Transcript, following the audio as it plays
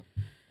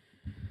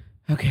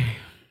Okay.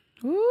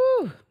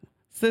 Woo.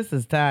 Sis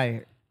is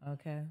tired.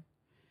 Okay.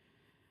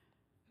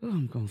 Ooh,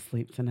 I'm going to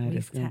sleep tonight.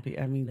 It's going to be,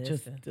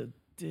 just Listen. the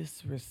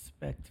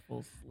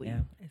disrespectful sleep.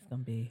 Yeah, it's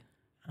gonna be.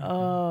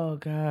 Oh,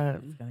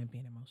 God. It's gonna be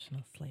an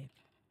emotional sleep.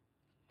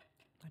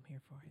 I'm here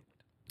for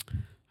it.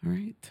 All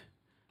right.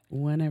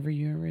 Whenever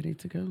you're ready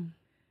to go.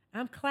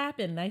 I'm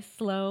clapping, nice,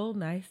 slow,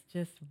 nice,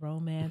 just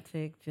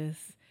romantic, just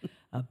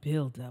a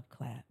build-up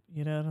clap.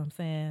 You know what I'm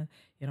saying?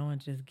 You don't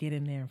want to just get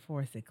in there and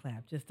force it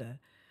clap. Just a,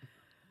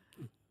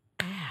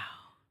 ow.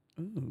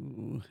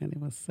 Ooh, and it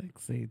was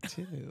sexy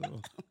too.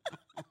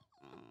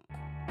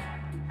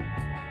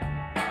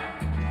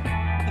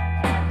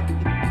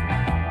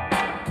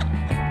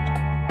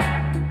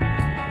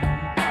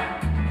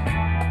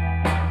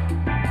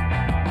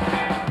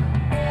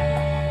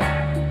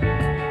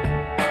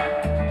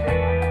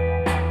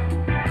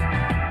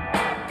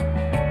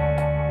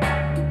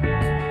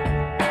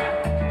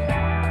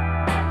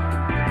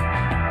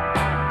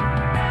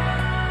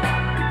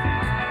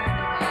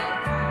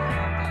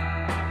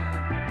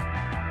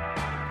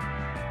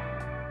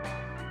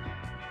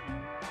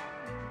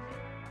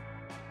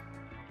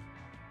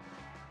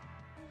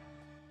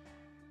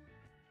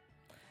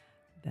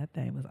 That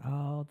thing was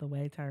all the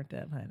way turned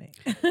up, honey.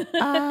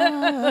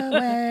 All the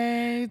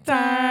way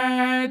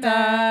turned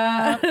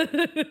up.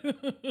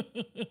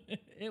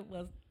 It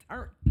was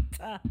turned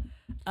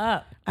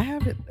up. I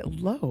have it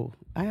low.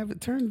 I have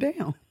it turned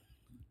down.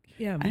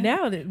 Yeah.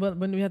 Now that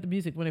when we had the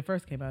music when it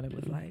first came out, it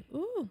was like,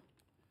 ooh.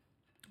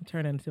 I'm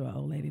turning into an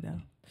old lady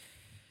though.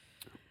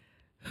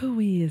 Who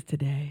we is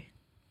today?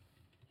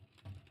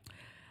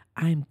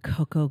 I'm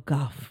Coco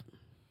Goff.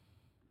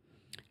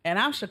 And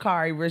I'm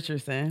Shakari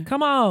Richardson.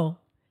 Come on.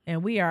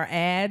 And we are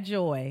Add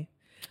Joy.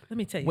 Let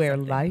me tell you Where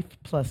something. life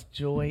plus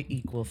joy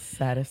equals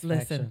satisfaction.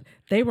 Listen,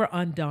 they were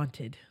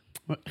undaunted.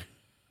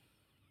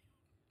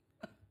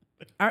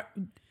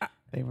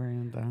 They were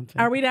undaunted.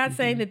 Are we not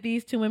saying that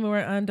these two women were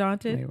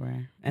undaunted? They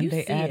were. And You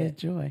they see added it.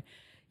 joy.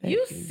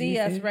 You see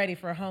us ready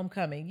for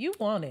homecoming. You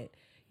want it.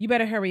 You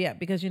better hurry up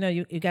because you know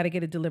you got to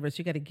get it delivered. So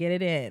you got to get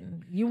it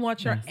in. You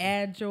want your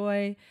Add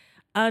Joy,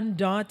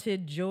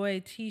 Undaunted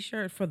Joy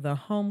t-shirt for the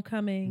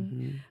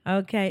homecoming. Mm-hmm.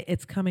 Okay,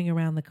 it's coming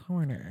around the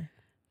corner.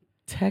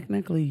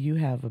 Technically, you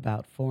have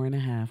about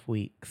 4.5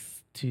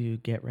 weeks to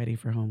get ready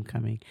for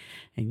homecoming.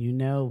 And you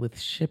know with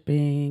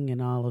shipping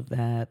and all of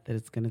that, that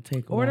it's going to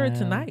take a Order it while.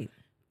 tonight.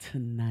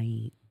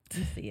 Tonight.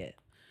 You see it.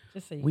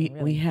 Just so you We can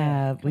really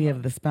have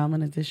the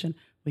Spellman edition.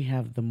 We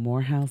have the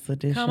Morehouse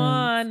edition. Come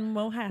on,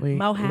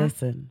 Moha.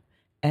 Listen,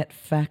 at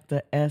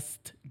Facta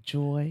Est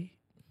Joy.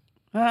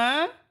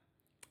 Huh?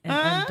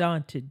 And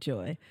Undaunted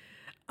Joy.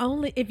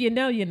 Only if you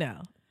know, you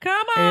know.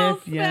 Come on,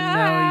 If you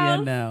know,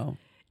 you know.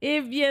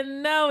 If you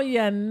know,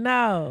 you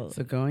know.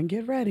 So go and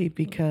get ready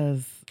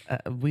because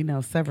we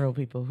know several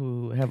people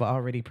who have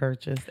already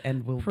purchased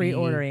and will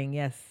Pre-ordering,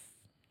 yes.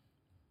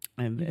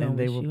 And gonna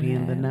they wish will you be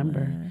in the had number.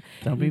 one.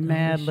 Don't You be gonna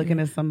mad wish looking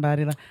you- at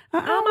somebody like, Oh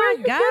where'd my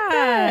you get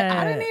that? God.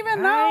 I didn't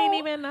even know. I didn't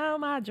even know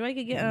my joy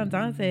could get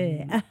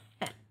undaunted.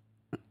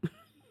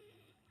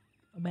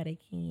 But it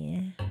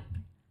can.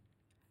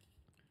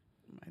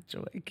 My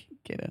joy can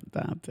get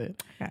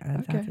undaunted.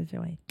 Undaunted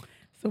joy.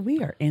 So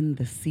we are in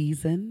the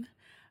season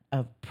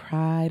of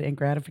pride and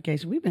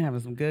gratification. We've been having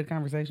some good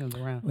conversations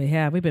around. We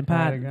have. We've been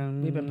Pride podding.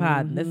 and- We've been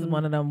podding. This is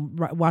one of them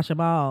watch them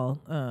all.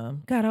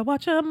 Gotta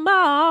watch them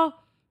all.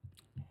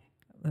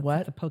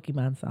 That's a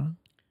Pokemon song.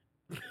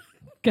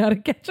 Gotta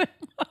catch them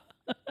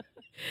all.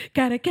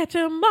 Gotta catch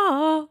them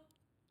all.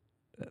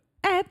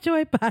 At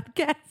Joy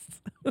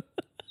Podcast.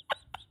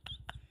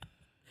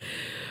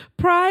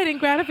 Pride and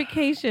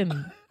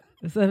gratification.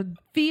 It's a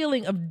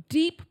feeling of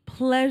deep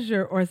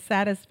pleasure or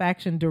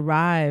satisfaction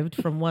derived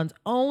from one's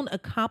own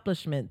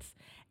accomplishments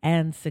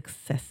and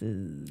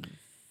successes.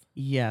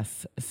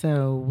 Yes.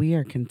 So we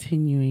are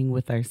continuing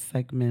with our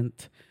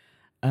segment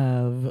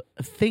of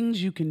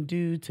things you can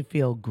do to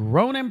feel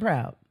grown and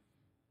proud.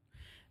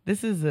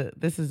 This is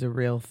a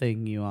real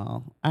thing, you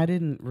all. I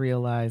didn't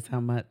realize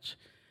how much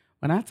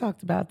when I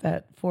talked about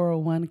that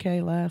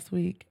 401k last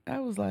week, I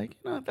was like,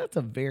 that's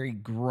a very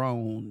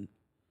grown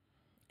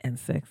And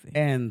sexy.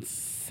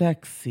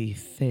 sexy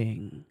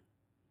thing.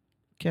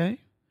 Okay?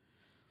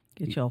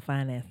 Get your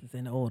finances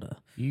in order.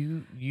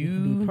 You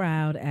can be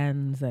proud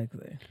and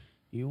sexy.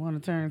 You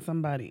want to turn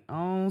somebody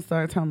on,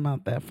 start talking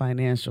about that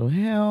financial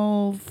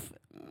health.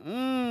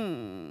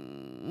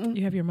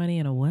 You have your money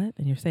in a what?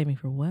 And you're saving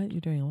for what? You're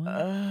doing what?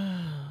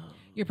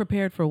 You're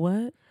prepared for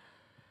what?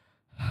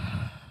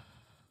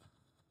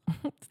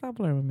 Stop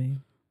playing with me.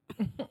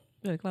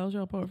 Better close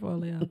your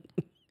portfolio.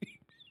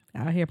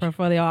 Out here,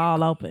 portfolio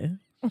all open.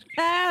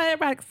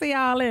 Everybody can see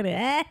all in it.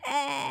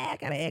 I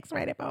got an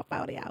X-rated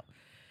portfolio.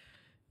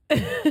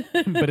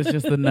 But it's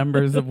just the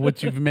numbers of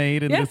what you've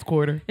made in this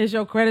quarter. It's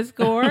your credit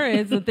score.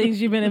 It's the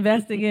things you've been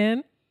investing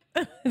in.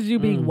 It's you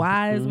being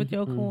wise with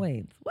your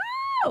coins.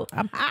 Woo!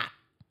 I'm hot.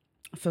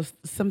 So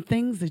some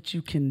things that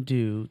you can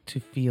do to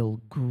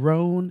feel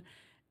grown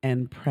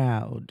and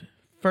proud.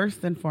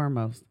 First and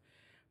foremost,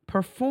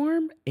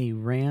 perform a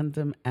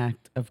random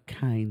act of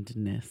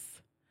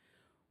kindness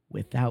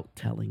without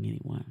telling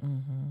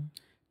anyone.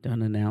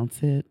 Don't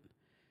announce it.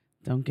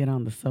 Don't get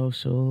on the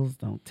socials.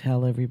 Don't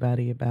tell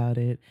everybody about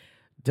it.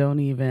 Don't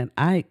even,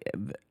 I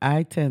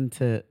tend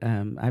to,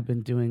 I've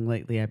been doing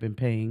lately, I've been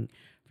paying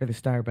for the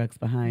Starbucks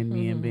behind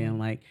me and being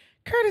like,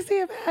 courtesy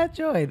of Had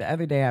Joy. The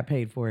other day I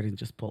paid for it and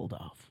just pulled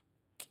off.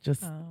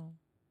 Just,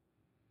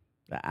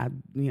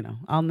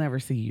 I'll never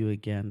see you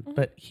again,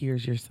 but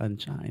here's your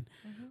sunshine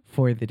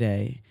for the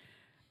day.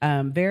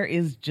 There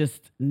is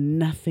just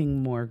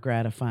nothing more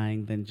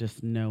gratifying than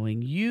just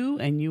knowing you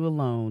and you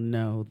alone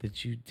know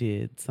that you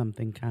did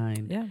something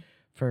kind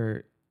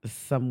for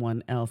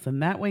someone else.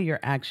 And that way your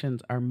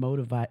actions are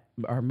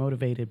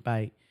motivated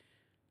by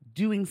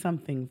doing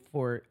something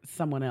for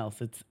someone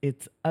else.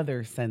 It's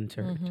other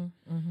centered.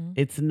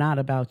 It's not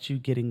about you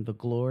getting the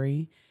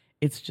glory.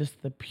 It's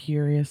just the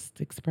purest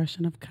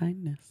expression of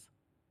kindness.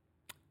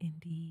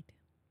 Indeed.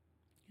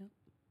 Yep.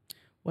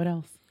 What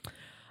else?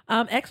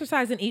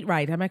 Exercise and eat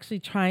right. I'm actually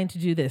trying to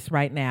do this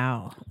right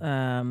now.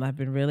 I've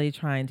been really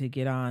trying to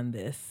get on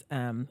this.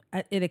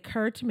 It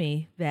occurred to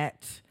me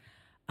that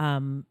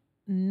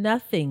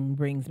nothing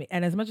brings me,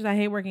 and as much as I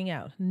hate working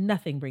out,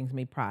 nothing brings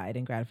me pride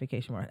and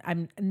gratification more.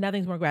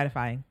 Nothing's more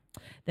gratifying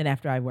than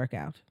after I work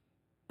out.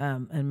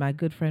 And my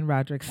good friend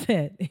Roderick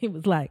said, he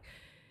was like,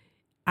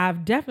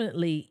 I've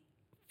definitely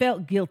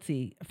felt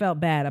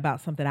bad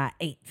about something I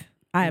ate.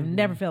 I have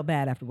never felt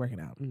bad after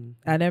working out.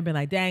 I've never been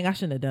like, dang, I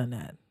shouldn't have done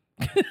that.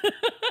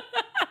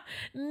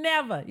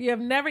 Never. You have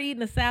never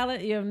eaten a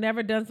salad. You have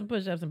never done some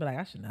push-ups and be like,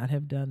 I should not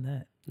have done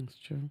that. That's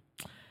true.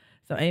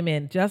 So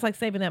amen. Just like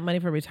saving that money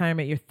for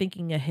retirement, you're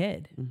thinking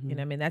ahead. You know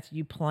what I mean? That's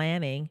you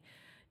planning,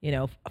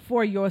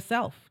 for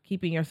yourself.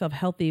 Keeping yourself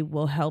healthy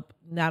will help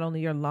not only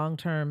your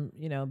long-term,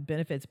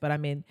 benefits, but I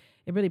mean,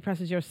 it really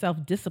presses your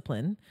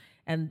self-discipline.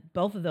 And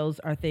both of those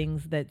are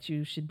things that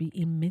you should be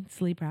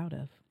immensely proud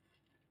of.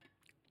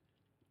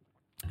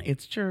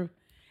 It's true.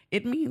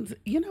 It means,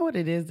 you know what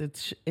it is?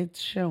 It's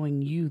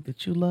showing you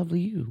that you love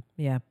you.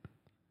 Yeah.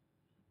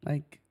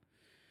 Why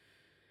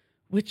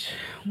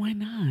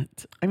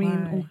not? I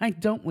mean, why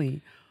don't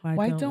we?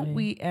 Why don't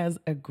we as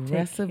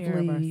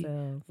aggressively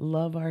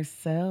love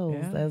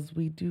ourselves as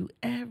we do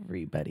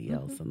everybody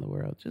else in the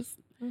world? Just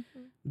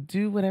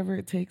do whatever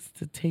it takes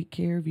to take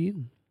care of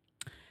you.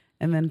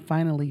 And then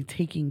finally,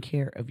 taking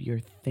care of your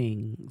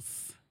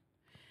things.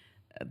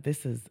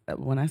 This is,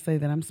 when I say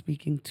that I'm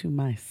speaking to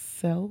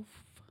myself,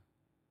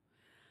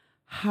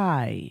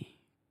 Hi.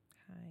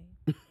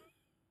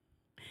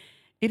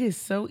 It is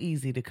so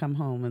easy to come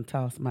home and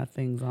toss my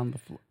things on the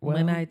floor. Well,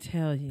 when I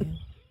tell you.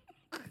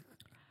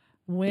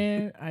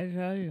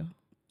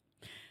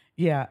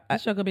 Yeah.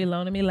 She'll be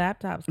loaning me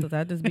laptops because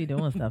I just be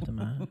doing stuff to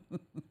mine.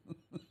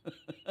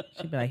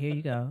 She'd be like, here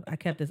you go. I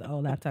kept this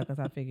old laptop because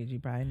I figured you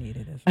probably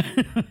needed it.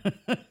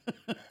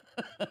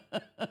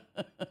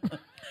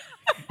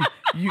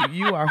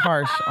 You are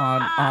harsh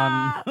on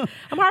I'm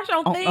harsh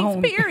on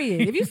things,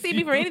 period. If you see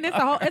me for anything,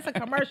 it's a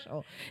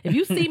commercial. If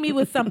you see me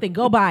with something,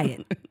 go buy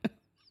it.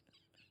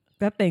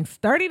 That thing's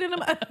sturdy to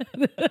them.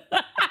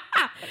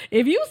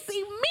 If you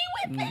see me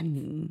with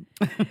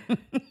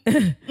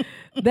it,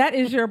 that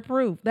is your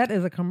proof. That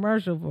is a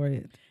commercial for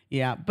it.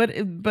 Yeah, but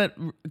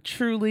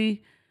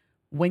truly,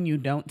 when you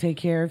don't take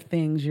care of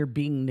things, you're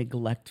being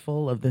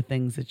neglectful of the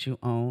things that you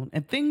own.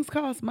 And things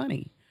cost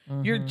money.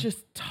 You're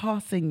just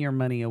tossing your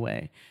money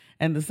away.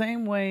 And the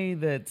same way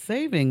that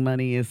saving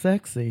money is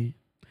sexy,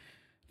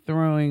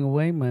 throwing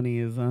away money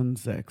is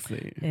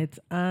unsexy. It's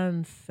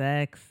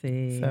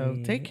unsexy. So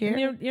take care.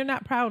 And you're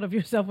not proud of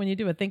yourself when you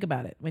do it. Think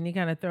about it. When you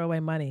kind of throw away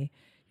money,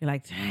 you're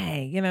like,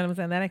 dang, you know what I'm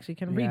saying? That actually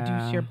can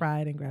reduce your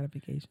pride and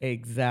gratification.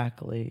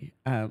 Exactly.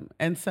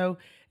 And so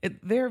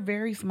there are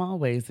very small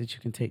ways that you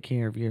can take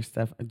care of your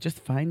stuff.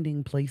 Just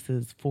finding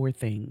places for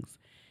things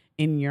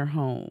in your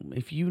home.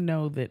 If you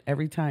know that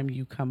every time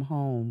you come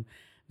home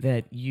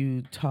that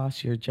you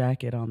toss your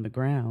jacket on the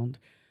ground,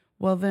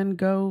 well, then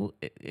go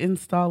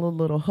install a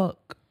little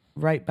hook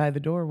right by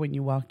the door when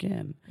you walk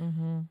in,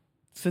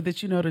 so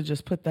that you know to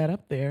just put that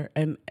up there,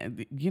 and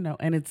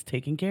it's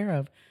taken care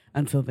of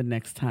until the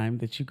next time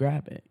that you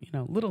grab it.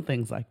 Little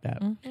things like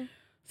that.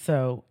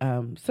 So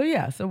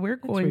we're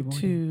going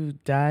to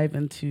dive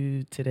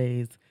into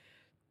today's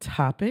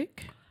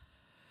topic.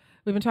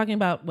 We've been talking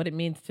about what it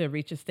means to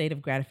reach a state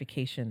of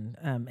gratification.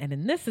 And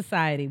in this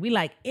society, we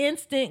like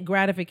instant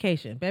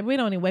gratification. Baby, we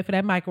don't even wait for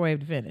that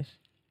microwave to finish.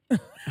 You're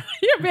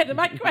ready to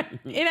microwave.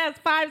 It has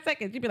 5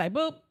 seconds. You'd be like,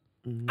 boop,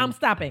 I'm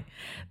stopping.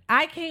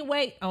 I can't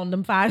wait on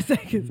them 5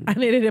 seconds. I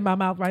need it in my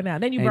mouth right now.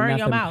 Then you burn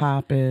your mouth.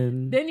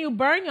 Popping. Then you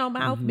burn your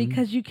mouth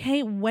because you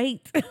can't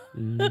wait. Is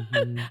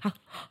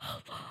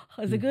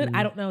it good?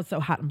 I don't know. It's so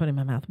hot. I'm putting it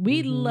in my mouth.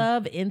 We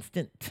love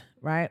instant,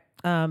 right?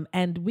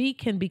 And we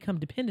can become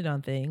dependent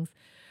on things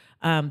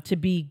to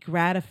be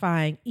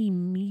gratifying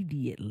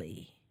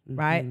immediately,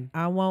 right?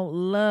 I want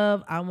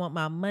love. I want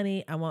my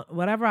money. I want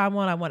whatever I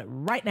want it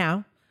right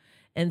now,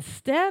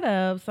 instead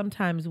of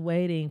sometimes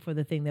waiting for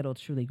the thing that'll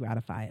truly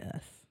gratify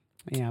us.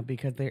 Yeah,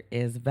 because there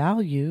is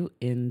value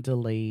in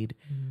delayed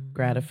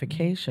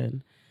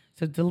gratification.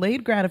 So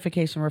delayed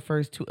gratification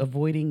refers to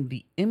avoiding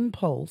the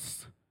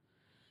impulse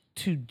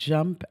to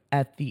jump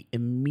at the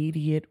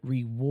immediate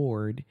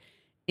reward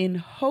in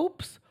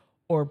hopes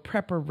or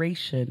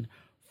preparation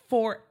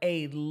for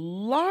a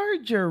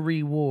larger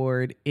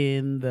reward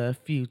in the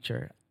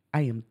future.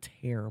 I am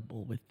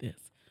terrible with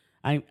this.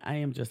 I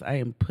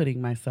am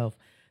putting myself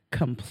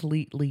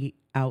completely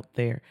out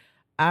there.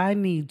 I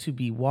need to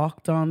be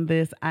walked on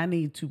this. I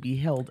need to be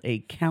held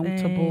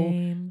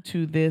accountable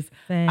to this.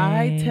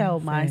 I tell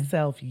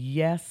myself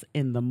yes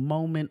in the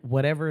moment,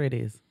 whatever it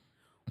is.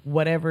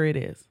 Whatever it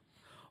is.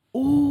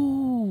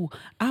 Ooh,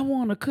 I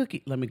want a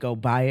cookie. Let me go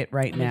buy it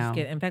right now.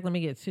 In fact, let me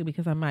get 2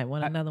 because I might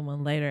want another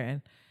one later,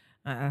 and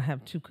I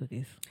have 2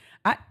 cookies.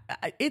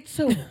 It's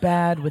so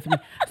bad with me.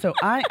 So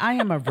I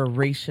am a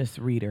voracious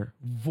reader.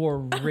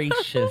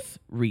 Voracious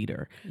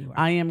reader.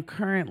 I am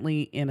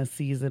currently in a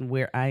season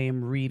where I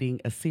am reading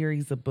a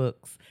series of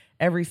books.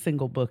 Every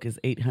single book is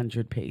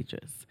 800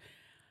 pages.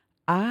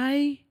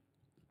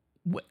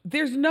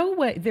 There's no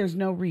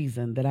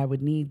reason that I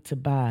would need to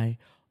buy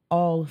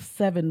all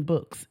 7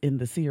 books in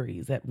the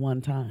series at one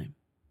time.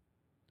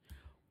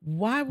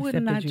 Why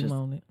wouldn't I just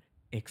own it?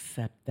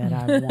 Except that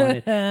I want it.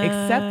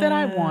 Except that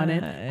I want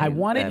it. I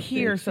want it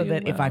here so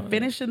that if I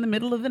finish in the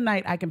middle of the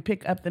night, I can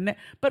pick up the next.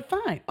 But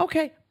fine,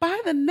 okay, buy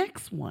the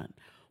next one.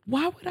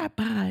 Why would I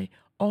buy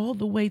all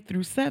the way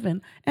through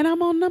 7 and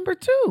I'm on number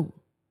 2?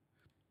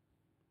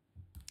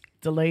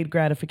 Delayed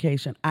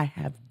gratification. I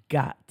have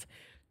got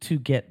to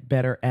get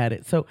better at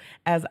it. So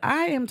as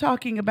I am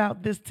talking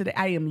about this today,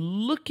 I am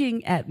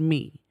looking at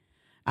me.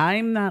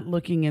 I'm not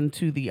looking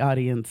into the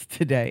audience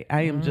today.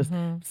 I am just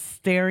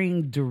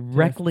staring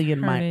directly in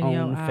my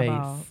own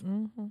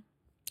face.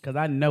 Because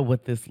I know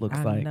what this looks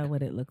like. I know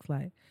what it looks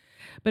like.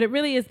 But it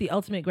really is the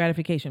ultimate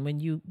gratification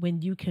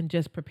when you can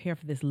just prepare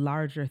for this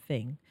larger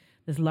thing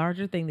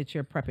that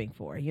you're prepping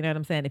for. You know what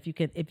I'm saying?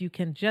 If you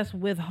can just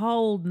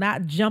withhold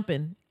not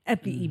jumping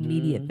at the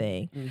immediate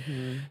thing.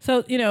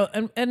 So,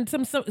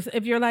 so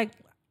if you're like,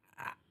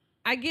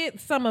 I get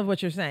some of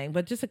what you're saying,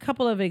 but just a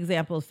couple of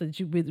examples so that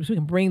we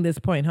can bring this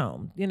point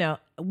home.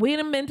 We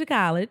done been to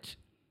college,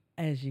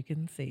 as you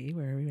can see,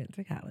 where we went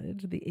to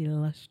college, the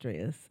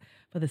illustrious,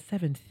 for the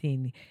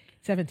 17th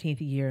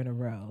year in a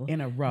row.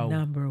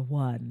 Number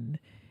 1,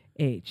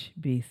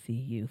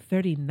 HBCU,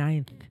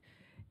 39th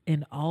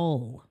in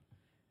all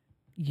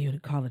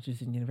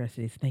colleges and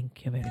universities.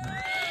 Thank you very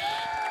much.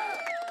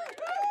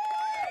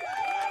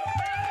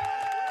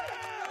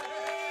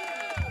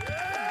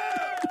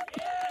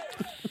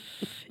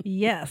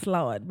 Yes,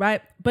 Lord,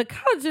 right? But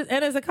college, and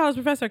as a college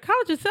professor,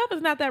 college itself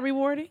is not that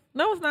rewarding.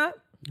 No, it's not.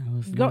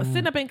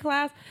 Sitting up in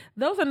class,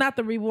 those are not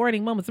the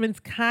rewarding moments. I mean, it's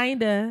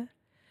kind of,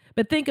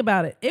 but think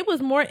about it. It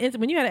was more instant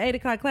when you had an 8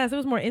 o'clock class. It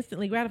was more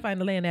instantly gratifying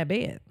to lay in that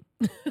bed.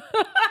 2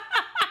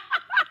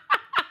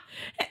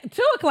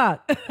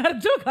 o'clock,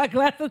 2 o'clock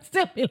class, I'd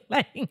still be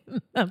laying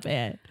in the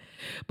bed.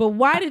 But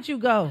why did you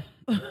go?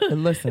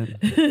 Listen,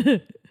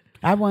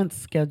 I once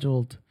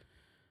scheduled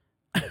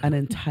an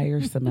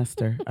entire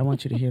semester. I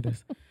want you to hear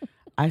this.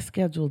 I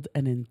scheduled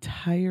an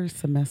entire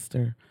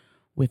semester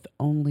with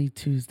only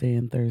Tuesday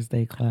and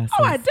Thursday classes.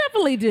 Oh, I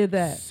definitely did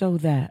that. So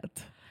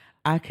that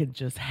I could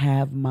just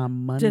have my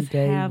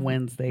Monday,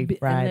 Wednesday,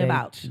 Friday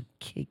to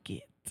kick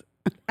it.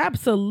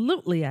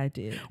 Absolutely, I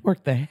did.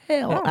 Work the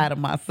hell out of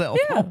myself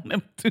on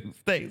them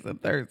Tuesdays and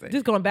Thursdays.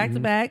 Just going back to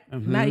back,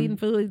 not eating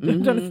food,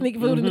 trying to sneak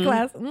food into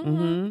class.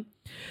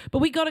 But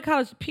we go to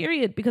college,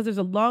 period, because there's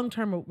a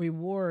long-term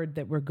reward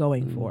that we're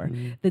going for.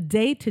 The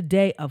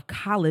day-to-day of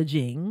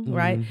colleging,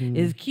 right,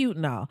 is cute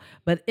and all.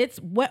 But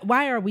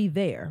why are we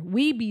there?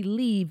 We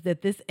believe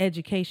that this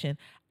education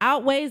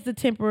outweighs the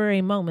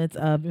temporary moments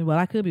of, well,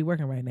 I could be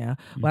working right now.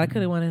 Well, I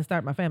could have wanted to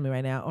start my family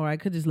right now, or I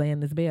could just lay in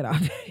this bed all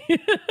day.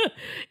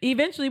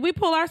 Eventually, we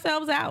pull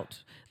ourselves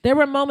out. There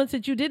were moments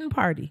that you didn't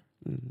party,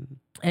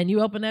 and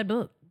you opened that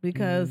book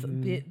because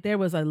there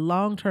was a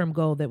long-term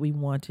goal that we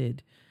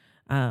wanted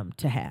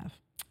to have.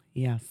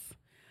 Yes.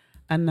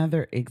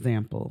 Another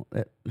example.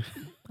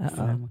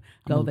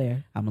 Go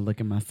there. I'm going to look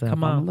at myself.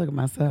 Come on. I'm going to look at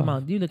myself. Come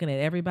on. You looking at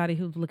everybody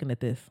who's looking at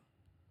this.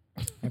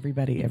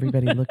 Everybody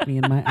look me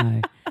in my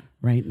eye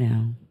right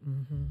now.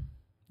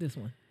 This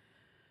one.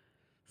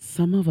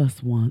 Some of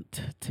us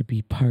want to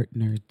be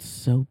partnered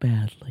so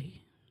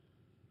badly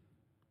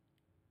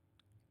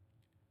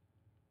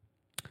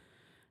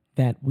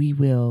that we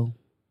will ...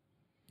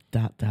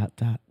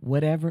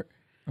 whatever.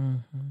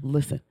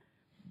 Listen,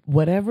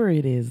 whatever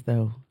it is,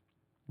 though,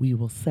 we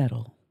will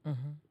settle.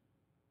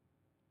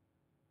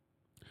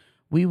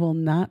 We will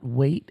not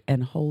wait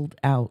and hold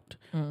out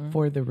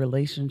for the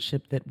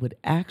relationship that would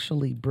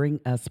actually bring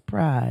us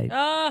pride.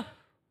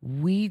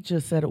 We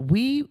just said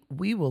we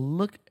will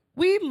look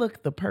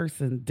the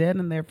person dead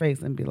in their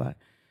face and be like,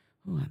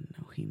 oh, I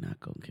know he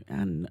not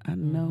gonna.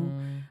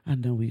 I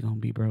know we gonna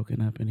be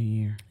broken up in a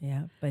year.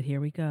 Yeah, but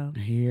here we go.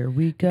 Here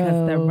we go.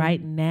 Because the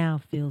right now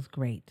feels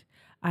great.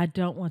 I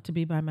don't want to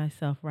be by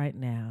myself right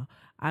now.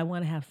 I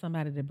want to have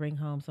somebody to bring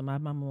home so my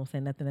mama won't say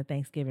nothing at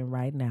Thanksgiving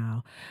right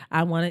now.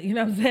 I want to, you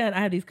know what I'm saying?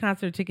 I have these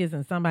concert tickets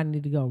and somebody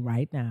need to go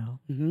right now.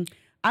 Mm-hmm.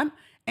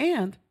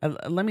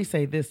 Let me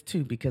say this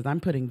too, because I'm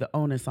putting the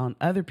onus on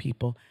other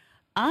people.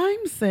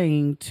 I'm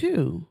saying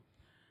too,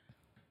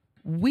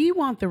 we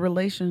want the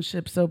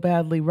relationship so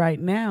badly right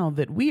now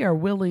that we are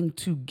willing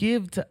to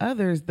give to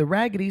others the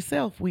raggedy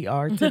self we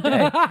are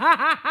today.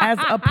 as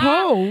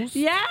opposed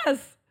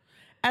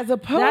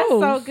That's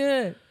so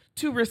good.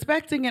 To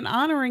respecting and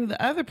honoring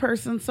the other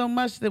person so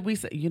much that we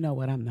say, you know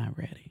what, I'm not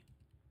ready.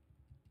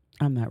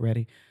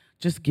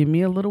 Just give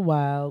me a little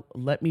while.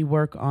 Let me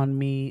work on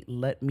me.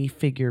 Let me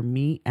figure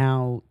me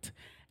out.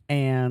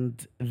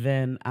 And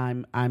then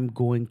I'm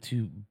going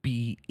to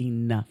be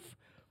enough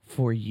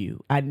for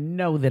you. I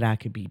know that I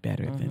could be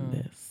better than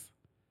this.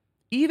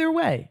 Either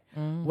way,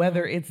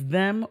 whether it's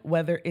them,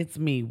 whether it's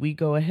me, we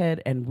go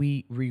ahead and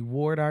we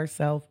reward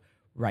ourselves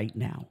right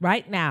now.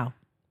 Right now.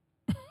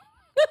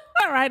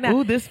 Right now.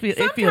 Ooh, it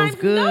feels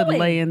good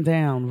laying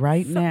down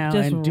right now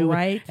and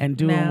doing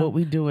now. what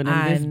we're doing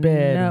in this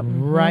bed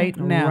right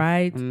now.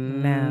 Right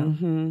now.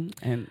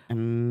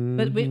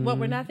 And what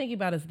we're not thinking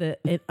about is the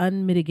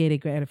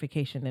unmitigated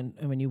gratification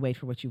and when you wait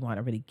for what you want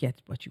or really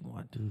get what you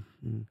want.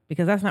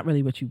 Because that's not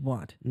really what you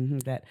want.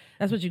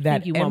 That's what you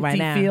think you want right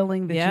now. That empty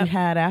feeling that you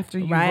had after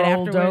you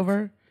rolled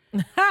over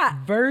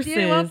versus you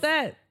didn't want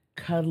that.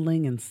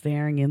 Cuddling and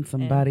staring in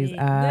somebody's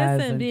eyes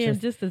and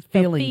just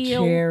feeling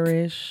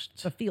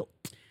cherished.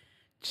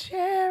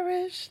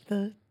 Cherish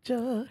the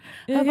joy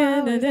of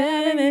always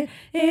having it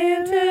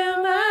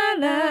into my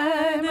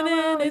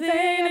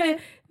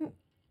life.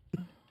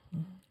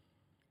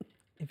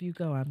 If you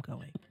go, I'm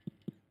going.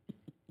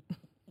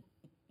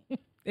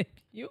 If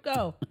you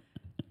go,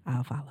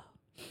 I'll follow.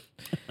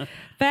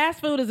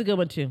 Fast food is a good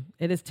one too.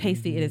 It is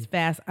tasty. It is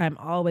fast. I'm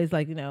always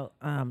like,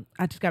 I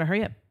just gotta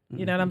hurry up.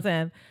 You know what I'm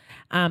saying?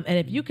 And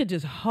if you could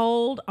just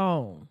hold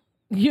on,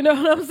 you know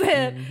what I'm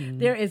saying?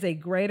 There is a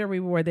greater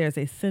reward. There's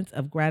a sense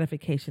of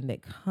gratification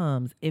that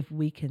comes if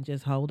we can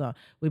just hold on.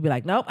 We'd be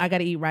like, nope, I got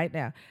to eat right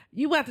now.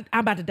 I'm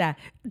about to die.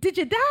 Did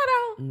you die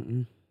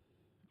though?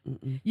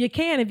 You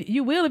can, if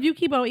you will, if you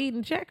keep on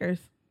eating checkers.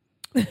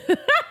 You're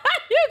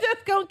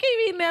just going to keep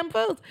eating them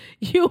foods.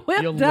 You'll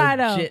die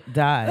though. Legit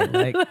die.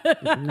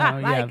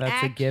 That's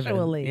actually. A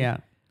given. Yeah.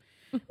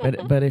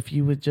 But if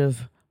you would just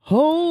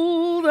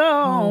hold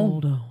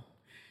on.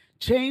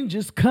 Change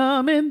is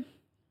coming.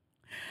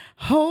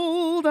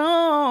 Hold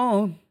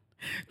on.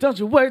 Don't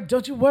you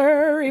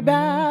worry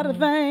about a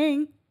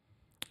thing.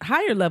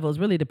 Higher level is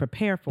really to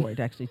prepare for it,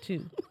 actually,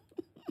 too.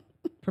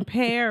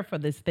 Prepare for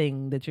this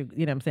thing that you know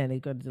what I'm saying, they're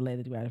going to delay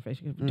the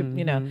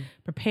gratification.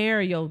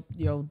 Prepare your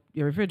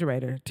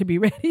refrigerator to be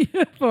ready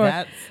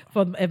for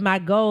if my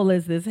goal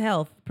is this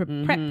health, prep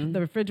the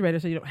refrigerator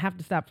so you don't have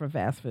to stop for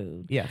fast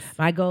food. Yes.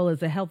 My goal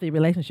is a healthy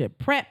relationship.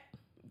 Prep.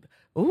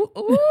 Ooh.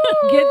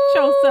 Get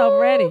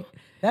yourself ready.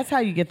 That's how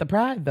you get the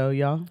pride, though,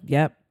 y'all.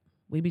 Yep.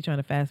 We be trying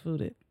to fast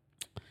food it.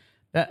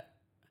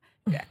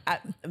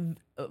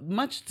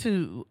 Much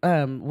to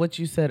what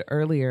you said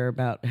earlier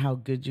about how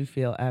good you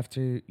feel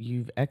after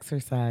you've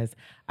exercised,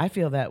 I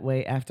feel that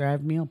way after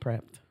I've meal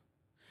prepped.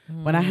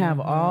 When I have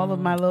all of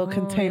my little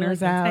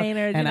containers out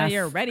and I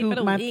you're ready for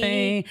the my week.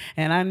 thing,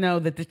 and I know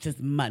that it's just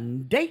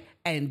Monday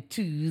and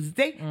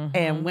Tuesday,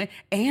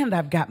 and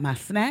I've got my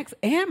snacks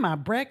and my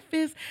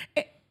breakfast.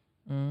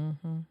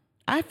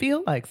 I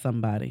feel like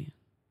somebody.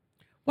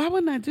 Why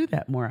wouldn't I do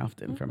that more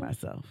often for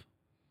myself?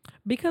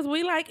 Because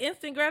we like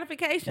instant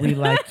gratification. We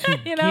like to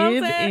you know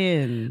give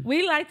in.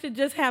 We like to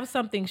just have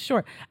something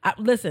short.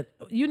 Listen,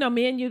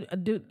 me and you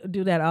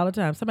do that all the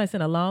time. Somebody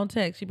send a long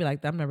text, you'd be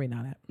like, I'm not reading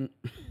all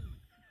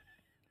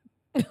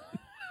that.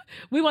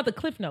 We want the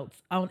Cliff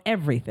Notes on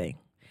everything.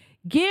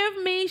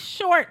 Give me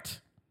short.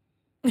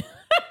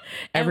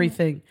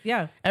 Everything.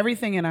 Yeah.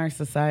 Everything in our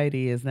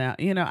society is now,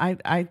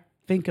 I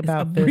think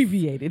about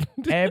abbreviated.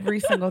 This every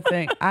single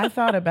thing. I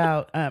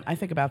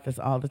think about this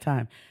all the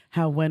time.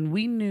 How when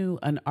we knew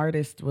an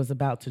artist was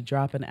about to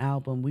drop an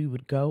album, we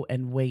would go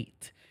and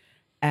wait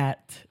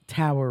at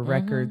Tower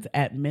Records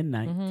at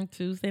midnight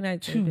Tuesday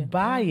night to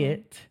buy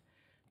it,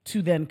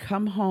 to then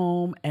come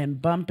home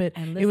and bump it.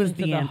 And it was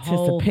the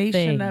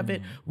anticipation of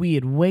it. We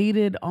had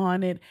waited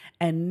on it,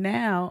 and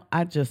now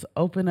I just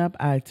open up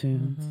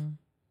iTunes,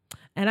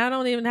 and I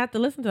don't even have to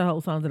listen to the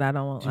whole songs that I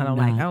don't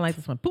like. I don't like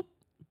this one. Boop,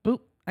 boop.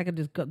 I could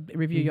just go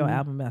review your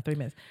album in about 3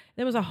 minutes.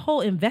 There was a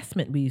whole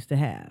investment we used to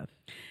have.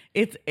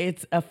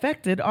 It's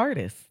affected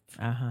artists.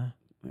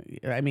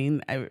 I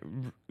mean,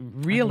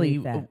 really,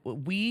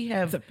 we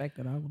have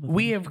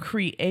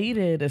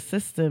created a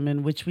system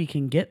in which we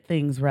can get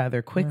things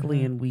rather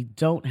quickly, and we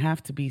don't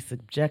have to be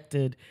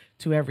subjected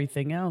to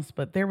everything else.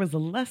 But there was a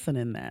lesson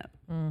in that.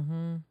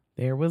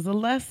 There was a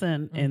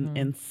lesson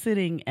in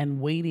sitting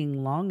and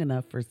waiting long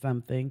enough for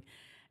something,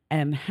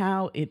 and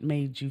how it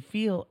made you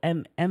feel,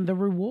 and the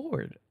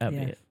reward of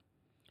it.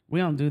 We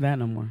don't do that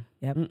no more.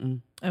 Yep.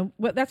 And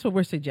that's what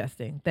we're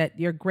suggesting, that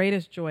your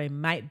greatest joy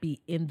might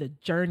be in the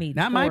journey.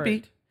 That might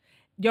be.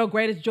 Your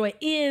greatest joy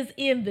is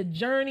in the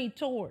journey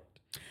toward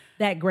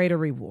that greater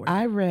reward.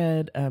 I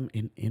read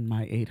in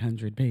my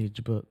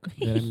 800-page book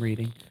that I'm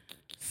reading,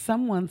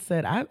 someone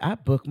said, I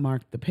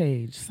bookmarked the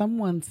page.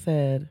 Someone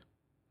said,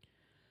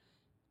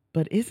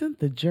 but isn't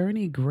the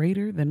journey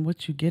greater than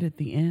what you get at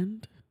the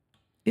end?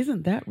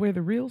 Isn't that where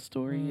the real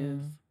story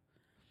is?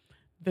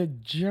 The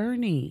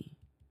journey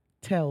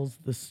tells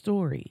the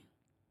story.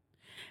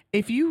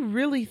 If you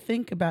really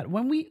think about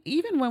when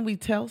we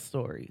tell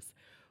stories,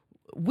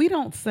 we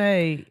don't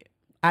say,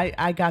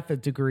 I got the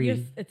degree.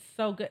 It's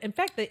so good. In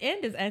fact, the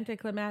end is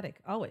anticlimactic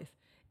always.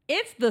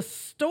 It's the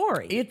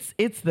story.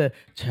 It's the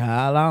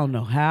child. I don't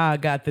know how I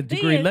got the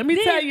degree. Let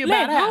me tell you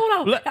about how.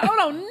 Hold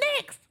on.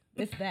 Next,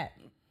 it's that.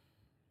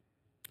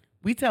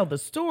 We tell the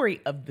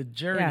story of the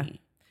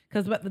journey.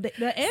 Because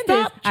the end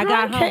Stop is I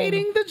got home.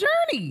 truncating the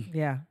journey.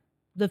 Yeah,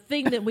 the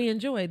thing that we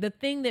enjoy, the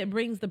thing that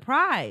brings the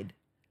pride.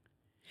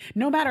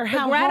 No matter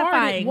how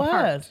hard it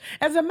was.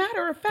 As a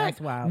matter of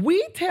fact,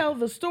 we tell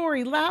the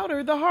story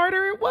louder the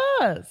harder it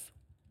was.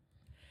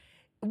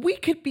 We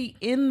could be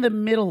in the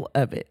middle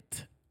of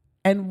it,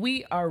 and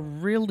we are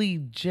really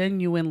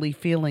genuinely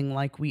feeling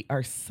like we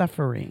are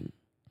suffering.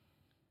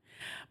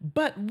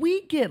 But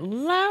we get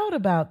loud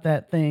about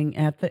that thing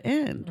at the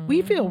end. Mm-hmm.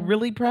 We feel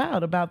really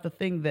proud about the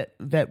thing that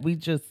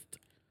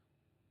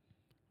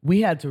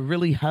we had to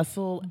really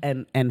hustle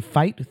and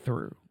fight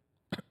through.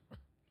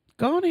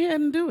 Go on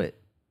ahead and do it.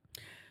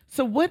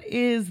 So what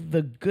is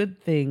the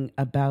good thing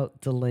about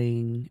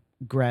delaying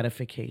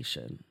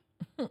gratification?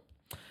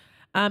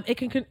 It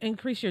can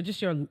increase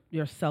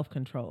your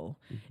self-control.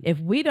 Mm-hmm. If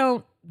we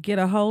don't get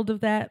a hold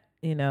of that,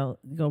 go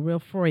real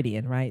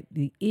Freudian, right?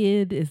 The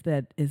id is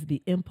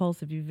the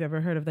impulse. If you've ever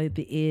heard of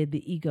the id,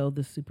 the ego,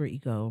 the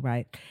superego,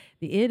 right?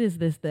 The id is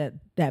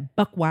that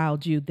buck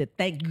wild you that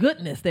thank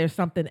goodness there's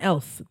something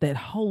else that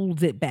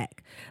holds it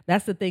back.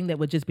 That's the thing that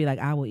would just be like,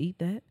 I will eat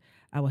that.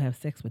 I will have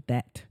sex with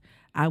that.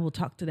 I will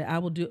talk to that. I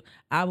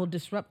will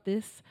disrupt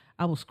this.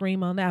 I will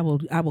scream on that.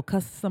 I will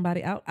cuss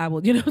somebody out. I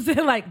will, what I'm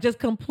saying? Like just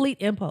complete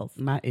impulse.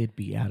 My id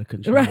be out of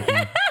control.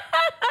 Right?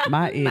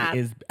 My id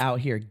is out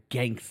here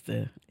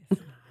gangster.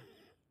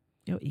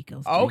 Your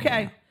ego's doing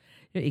well.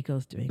 Your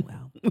ego's doing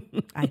well.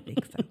 I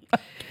think so.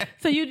 Okay.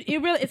 So you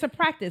really, it's a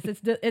practice.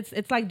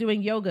 It's like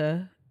doing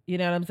yoga. You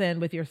know what I'm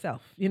saying, with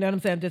yourself. You know what I'm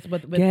saying, just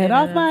with get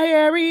off my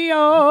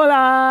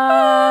areola.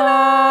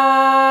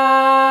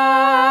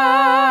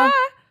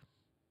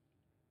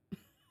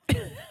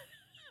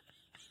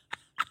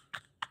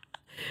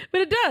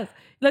 But it does.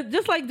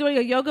 Just like doing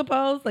a yoga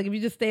pose, like if you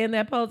just stay in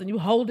that pose and you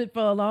hold it for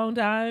a long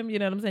time, you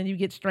know what I'm saying? You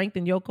get strength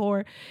in your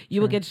core.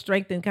 You will get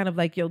strength in kind of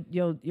like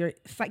your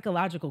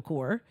psychological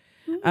core.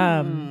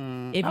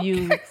 If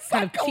you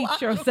kind of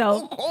teach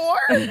yourself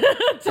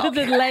to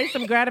delay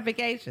some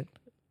gratification.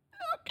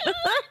 Okay.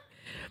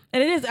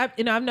 And it is, I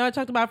know I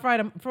talked about Freud.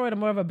 I'm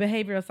more of a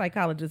behavioral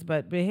psychologist,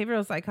 but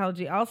behavioral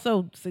psychology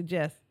also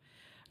suggests,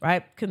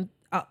 right,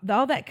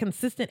 all that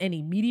consistent and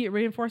immediate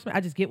reinforcement.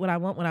 I just get what I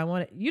want when I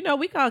want it.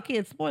 We call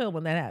kids spoiled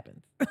when that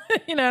happens.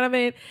 You know what I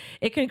mean?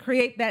 It can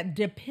create that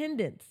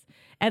dependence.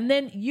 And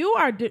then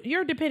you're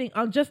depending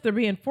on just the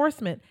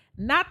reinforcement,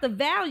 not the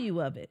value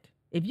of it.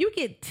 If you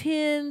get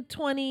 10,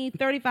 20,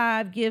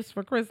 35 gifts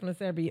for Christmas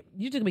every year,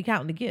 you're just going to be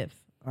counting the gifts.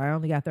 I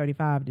only got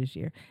 35 this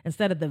year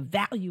instead of the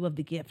value of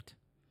the gift.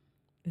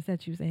 Is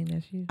that you saying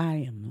that's you?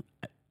 I am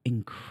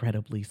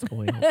incredibly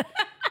spoiled.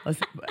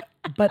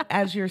 But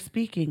as you're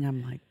speaking,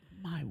 I'm like,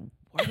 my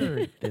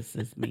word, this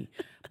is me.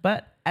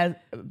 But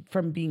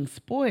from being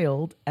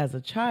spoiled as a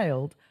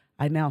child,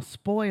 I now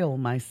spoil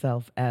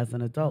myself as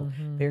an adult.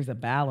 Mm-hmm. There's a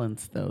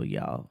balance though,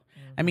 y'all.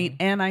 Mm-hmm. I mean,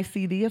 and I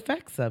see the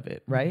effects of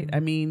it, right? Mm-hmm. I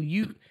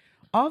mean,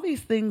 all these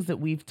things that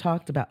we've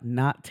talked about,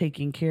 not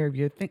taking care of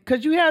your thing,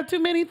 because you have too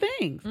many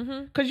things.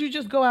 Because you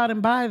just go out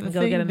and buy the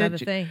thing. Get another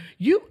thing.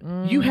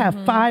 You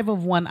have 5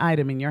 of one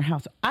item in your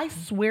house. I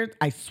swear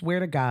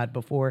to God,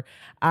 before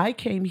I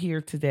came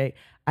here today,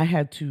 I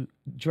had to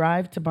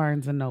drive to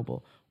Barnes &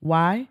 Noble.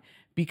 Why?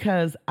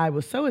 Because I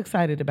was so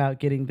excited about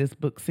getting this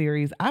book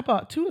series. I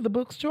bought 2 of the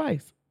books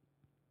twice.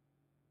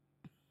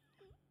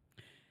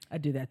 I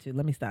do that too.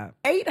 Let me stop.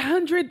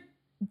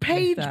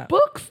 800-page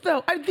books,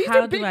 though. These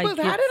are big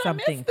books. How did I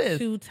miss this?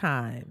 2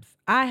 times.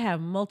 I have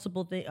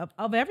multiple things of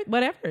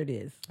whatever it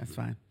is. That's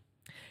fine.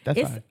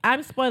 Fine.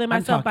 I'm spoiling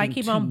myself by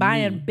keep on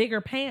buying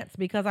bigger pants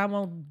because I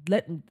won't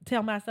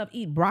tell myself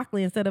eat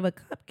broccoli instead of a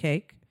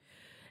cupcake.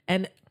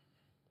 And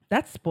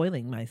that's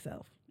spoiling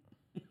myself.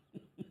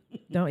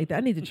 Don't eat that. I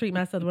need to treat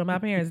myself the way my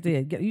parents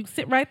did. You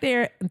sit right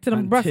there until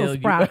them Brussels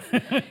sprouts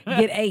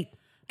get 8.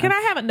 Can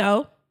I have it?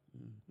 No.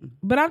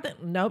 But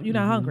nope, you're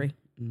not hungry.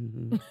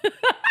 Mm-hmm.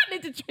 I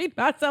need to treat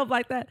myself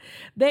like that.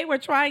 They were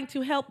trying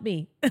to help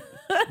me.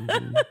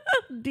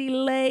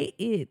 Delay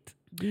it.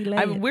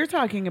 We're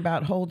talking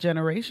about whole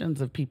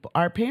generations of people.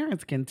 Our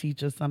parents can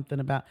teach us something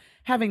about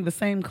having the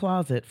same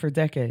closet for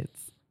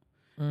decades.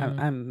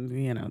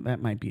 That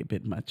might be a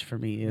bit much for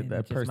me.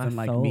 A person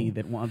like me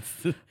that wants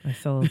to, my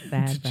soul is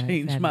sad, to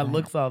change my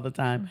looks all the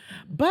time.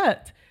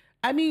 But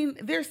I mean,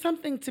 there's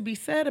something to be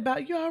said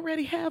about you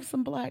already have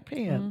some black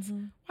pants.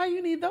 Mm-hmm. Why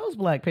you need those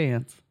black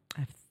pants? I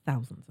have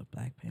thousands of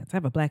black pants. I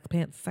have a black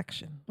pants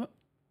section. What?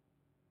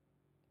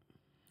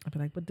 I'd be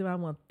like, but do I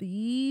want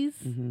these?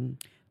 Mm-hmm.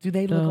 Do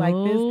they look like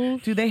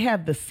this? Do they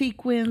have the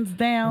sequins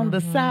down the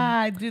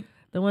side?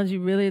 The ones you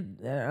really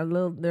they're a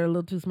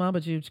little too small,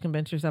 but you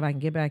convince yourself I can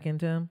get back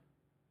into them.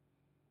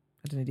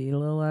 I just need to eat a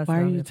little less.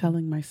 Why are you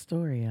telling my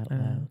story out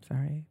loud?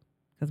 Sorry,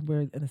 because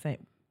we're in the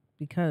same.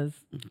 Because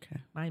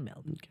mind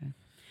meld. Okay.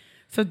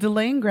 So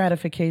delaying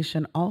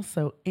gratification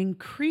also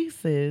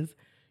increases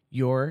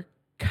your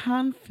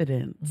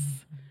confidence.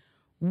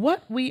 Mm-hmm.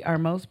 What we are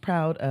most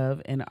proud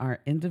of in our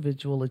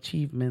individual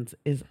achievements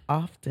is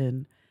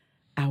often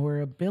our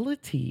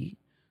ability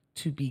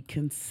to be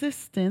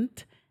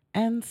consistent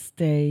and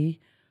stay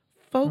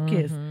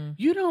focused. Mm-hmm.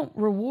 You don't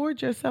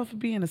reward yourself for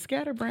being a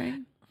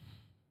scatterbrain.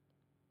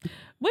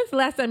 When's the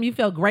last time you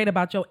felt great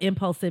about your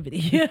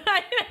impulsivity?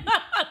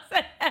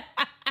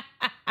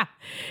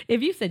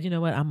 If you said, you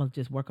know what, I'm going to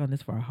just work on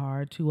this for a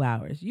hard 2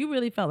 hours, you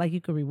really felt like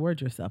you could reward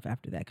yourself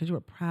after that because you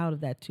were proud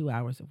of that 2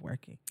 hours of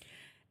working.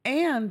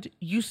 And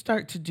you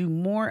start to do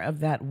more of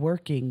that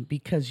working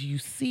because you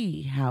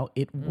see how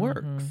it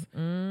works,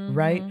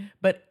 right?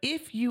 But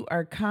if you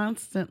are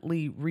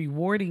constantly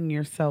rewarding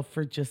yourself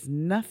for just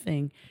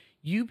nothing,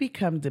 you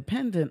become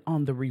dependent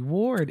on the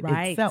reward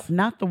itself,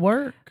 not the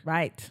work.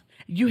 Right.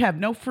 You have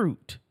no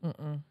fruit.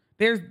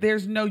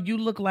 There's no, you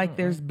look like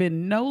there's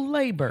been no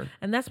labor.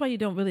 And that's why you're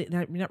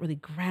not really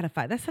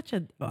gratified. That's such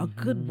a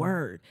good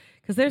word.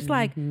 Because there's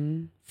like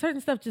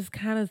certain stuff just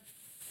kind of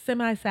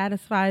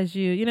semi-satisfies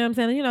you. You know what I'm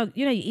saying? You know,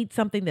 you eat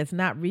something that's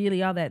not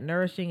really all that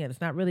nourishing and it's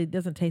not really,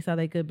 doesn't taste all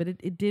that good, but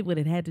it did what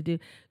it had to do.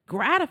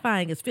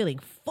 Gratifying is feeling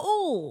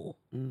full.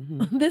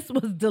 This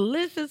was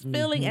delicious,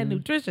 filling, and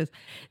nutritious.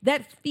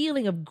 That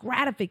feeling of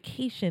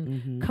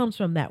gratification comes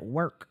from that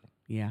work.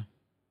 Yeah.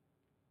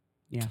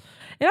 Yeah.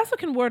 It also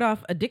can ward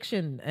off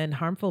addiction and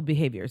harmful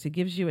behaviors. It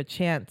gives you a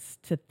chance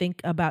to think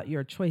about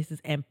your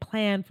choices and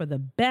plan for the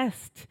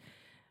best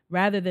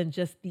rather than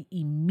just the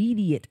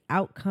immediate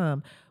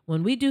outcome.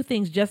 When we do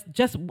things I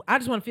just want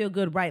to feel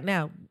good right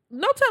now.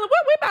 No telling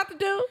what we're about to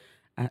do.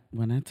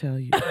 When I tell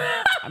you,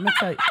 I'm going to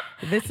tell you,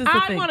 this is the thing.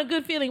 I want a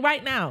good feeling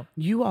right now.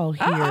 You all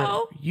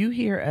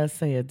hear us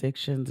say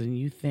addictions and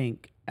you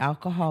think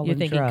alcohol You're and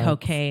drugs. You're thinking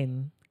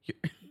cocaine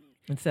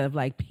instead of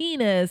like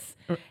penis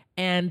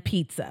and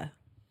pizza.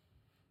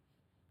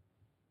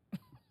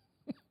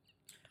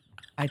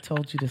 I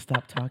told you to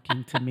stop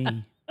talking to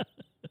me.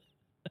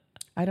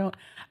 I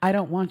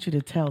don't want you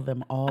to tell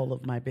them all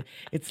of my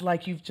it's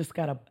like you've just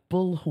got a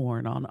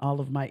bullhorn on all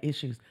of my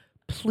issues.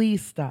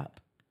 Please stop.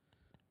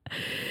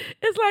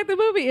 It's like the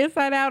movie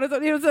Inside Out.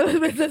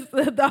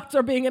 The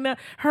doctor being in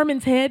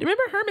Herman's head.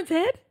 Remember Herman's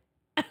head?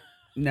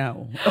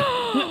 No.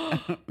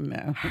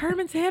 No.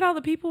 Herman's head, all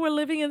the people were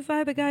living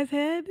inside the guy's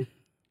head?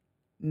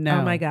 No.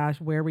 Oh my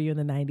gosh, where were you in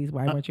the 90s?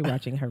 Why weren't you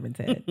watching Herman's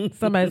Head?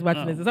 Somebody's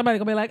watching this and somebody's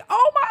going to be like,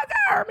 oh my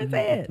God, Herman's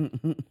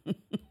Head.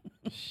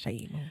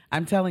 Shame.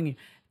 I'm telling you,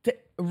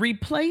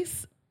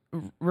 replace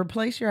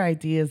your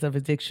ideas of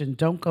addiction.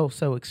 Don't go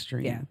so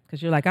extreme. Yeah,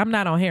 because you're like, I'm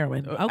not on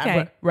heroin.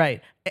 Okay.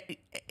 Right.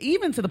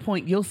 Even to the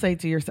point you'll say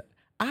to yourself,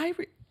 I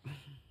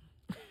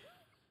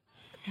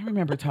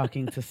remember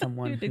talking to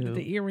someone You're addicted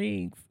to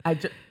earrings. I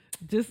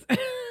just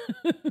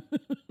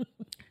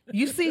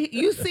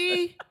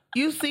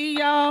You see,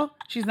 y'all?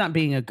 She's not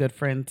being a good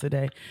friend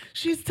today.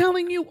 She's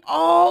telling you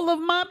all of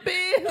my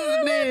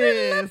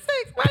business.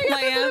 Why you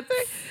have this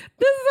lipstick?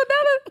 This is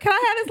another. Can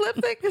I have this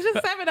lipstick? It's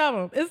just 7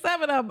 of them. It's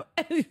 7 of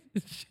them.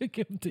 She'll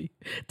give them to you.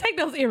 Take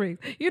those earrings.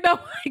 You know,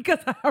 because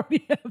I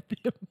already have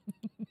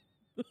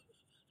them.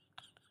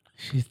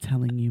 She's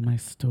telling you my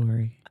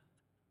story.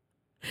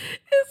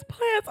 It's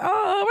plants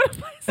all over the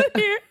place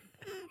in here.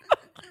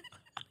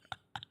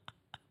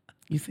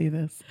 You see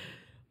this?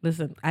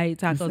 Listen, I ate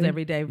tacos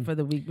every day for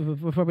the week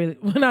before we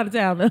went out of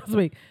town last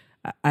week.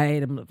 I ate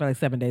them for like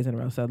 7 days in a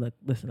row. So look,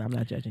 listen, I'm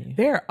not judging you.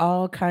 There are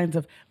all kinds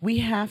of, we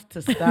have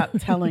to stop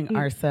telling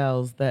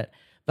ourselves that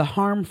the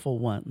harmful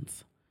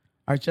ones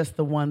are just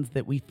the ones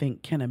that we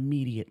think can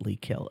immediately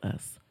kill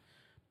us.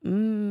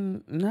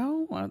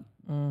 No.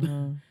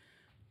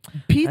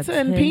 Pizza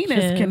and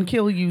penis can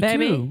kill you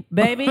too.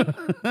 Baby.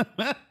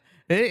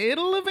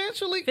 It'll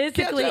eventually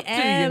physically catch up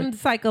and to you.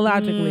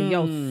 Psychologically,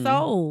 your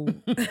soul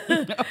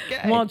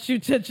wants you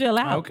to chill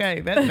out. Okay,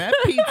 that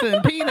pizza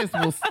and penis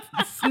will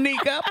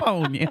sneak up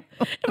on you.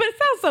 But it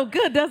sounds so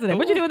good, doesn't it?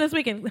 What you doing this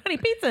weekend, honey?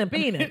 Pizza and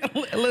penis.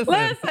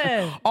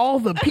 Listen, all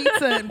the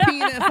pizza and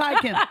penis I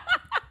can.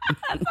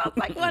 That sounds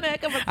like one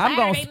heck of a Saturday I'm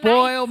gonna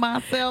spoil night.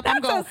 myself.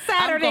 That's a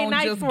Saturday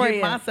night just for give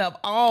you. myself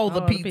all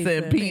the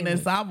pizza and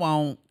penis I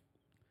want.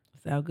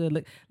 Sound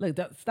good. Look,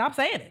 stop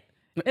saying it.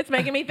 It's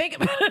making me think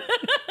about it.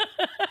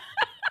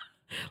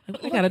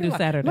 We gotta do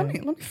Saturday.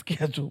 Let me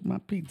schedule my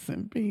pizza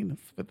and penis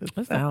for this.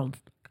 That sounds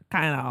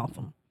kind of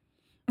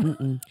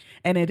awesome.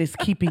 And it is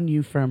keeping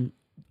you from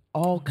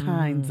all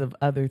kinds of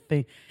other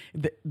things.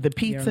 The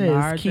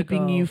pizza is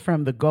keeping you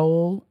from the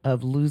goal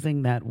of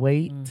losing that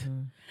weight.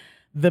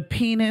 The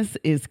penis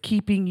is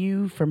keeping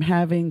you from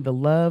having the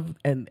love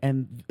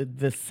and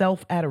the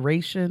self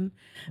adoration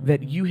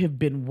that you have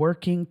been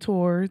working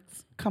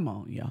towards. Come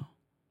on, y'all.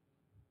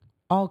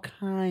 All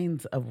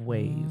kinds of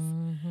ways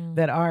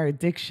that our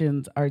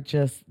addictions are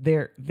just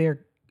they're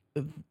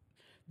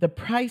the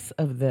price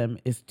of them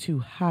is too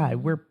high.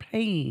 We're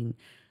paying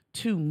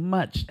too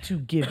much to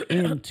give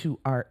in to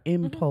our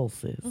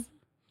impulses.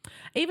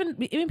 Even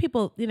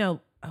people, who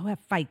have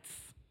fights.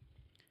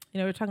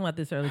 We were talking about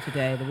this earlier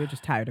today, that we're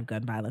just tired of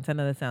gun violence. I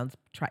know that sounds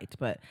trite,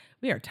 but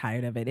we are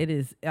tired of it.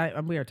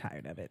 We are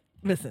tired of it.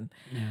 Listen,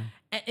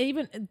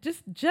 even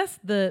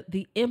just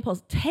the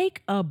impulse,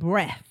 take a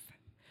breath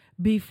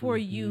before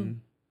you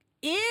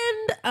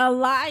end a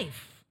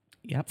life.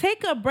 Yep.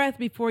 Take a breath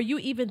before you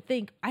even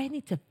think, I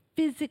need to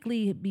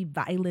physically be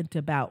violent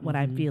about what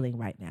I'm feeling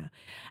right now.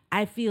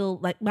 I feel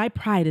like my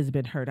pride has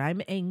been hurt.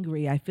 I'm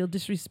angry. I feel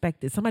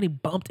disrespected. Somebody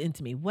bumped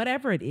into me,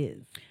 whatever it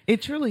is.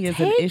 It truly is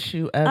an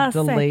issue of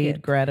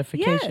delayed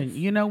gratification. Yes.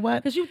 You know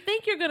what? Because you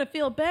think you're going to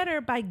feel better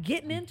by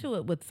getting into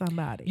it with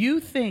somebody. You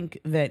think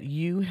that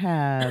you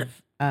have,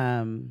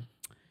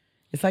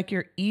 it's like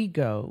your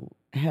ego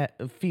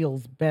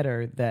feels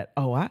better that,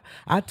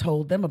 I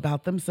told them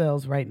about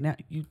themselves right now.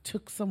 You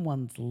took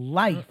someone's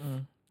life.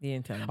 You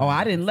didn't tell me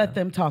I didn't let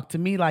them talk to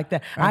me like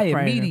that. I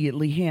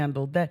immediately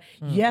handled that.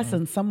 Yes,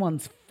 and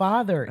someone's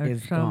father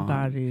is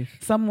gone.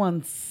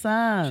 Someone's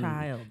son.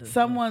 Child.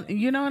 Someone,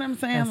 you know what I'm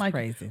saying? That's like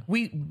crazy.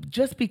 We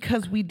just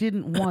because we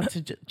didn't want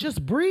to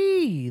just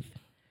breathe.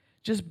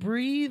 Just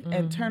breathe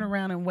and turn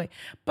around and wait.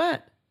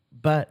 But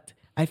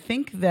I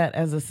think that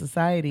as a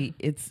society,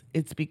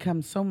 it's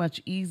become so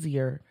much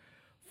easier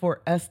for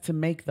us to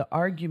make the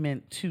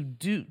argument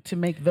to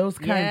make those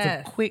kinds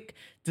of quick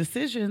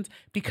decisions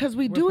because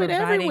we're do it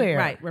everywhere.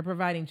 Right. We're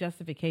providing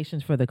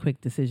justifications for the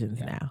quick decisions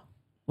now.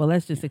 Well,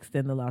 let's just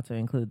extend the law to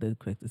include the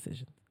quick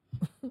decisions.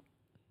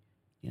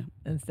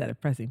 Instead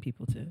of pressing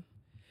people to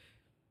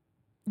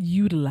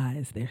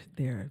utilize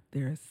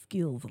their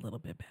skills a little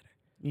bit better.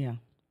 Yeah.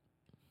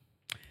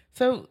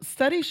 So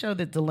studies show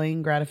that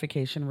delaying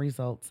gratification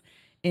results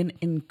in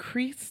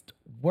increased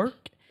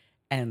work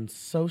and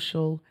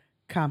social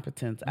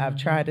competence. I've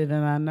tried it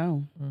and I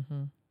know.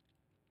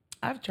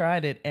 I've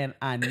tried it and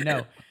I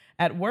know.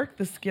 At work,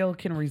 the skill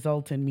can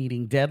result in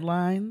meeting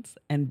deadlines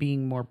and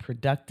being more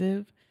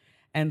productive.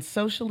 And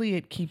socially,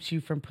 it keeps you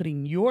from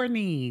putting your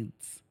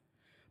needs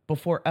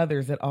before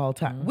others at all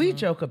times. We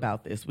joke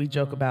about this. We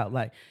joke about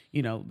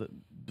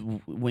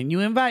when you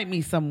invite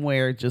me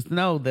somewhere, just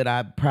know that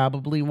I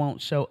probably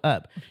won't show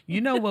up.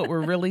 You know what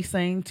we're really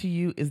saying to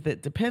you is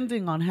that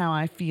depending on how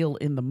I feel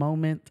in the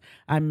moment,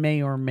 I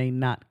may or may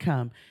not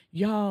come.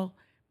 Y'all,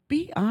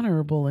 be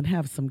honorable and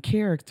have some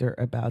character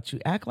about you.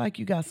 Act like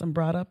you got some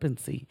brought up and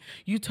see.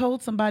 You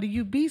told somebody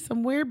you be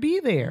somewhere, be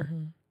there.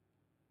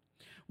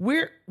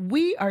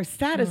 We are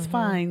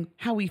satisfying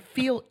how we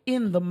feel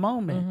in the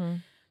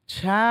moment.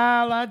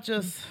 Child,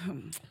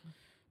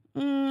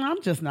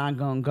 I'm just not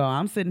going to go.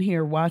 I'm sitting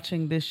here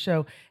watching this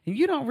show, and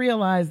you don't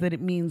realize that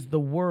it means the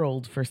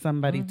world for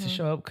somebody to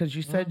show up because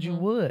you said you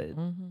would.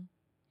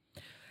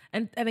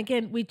 And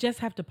again, we just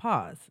have to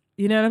pause.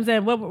 You know what I'm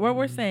saying? What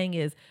we're saying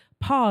is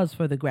pause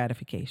for the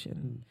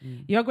gratification.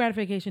 Your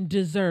gratification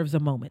deserves a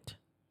moment.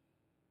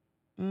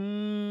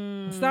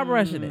 Stop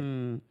rushing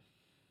it.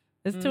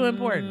 It's too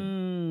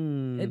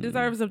important. It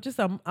deserves just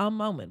a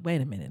moment.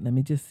 Wait a minute. Let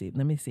me see.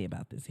 Let me see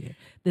about this here.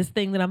 This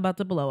thing that I'm about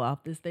to blow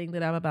off. This thing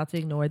that I'm about to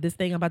ignore. This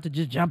thing I'm about to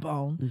just jump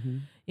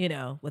on.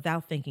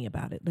 Without thinking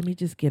about it. Let me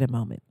just get a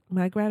moment.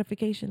 My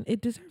gratification,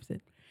 it deserves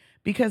it.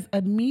 Because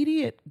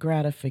immediate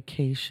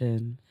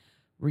gratification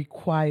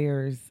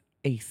requires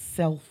a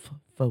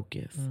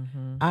self-focus.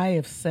 I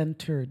have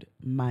centered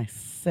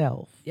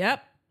myself.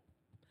 Yep.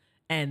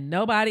 And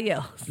nobody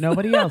else.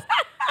 Nobody else.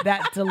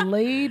 That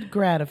delayed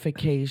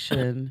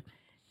gratification,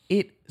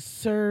 it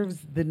serves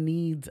the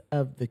needs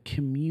of the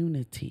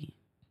community,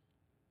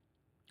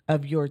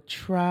 of your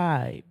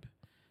tribe,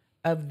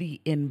 of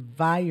the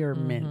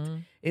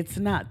environment. It's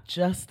not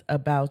just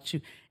about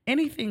you.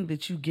 Anything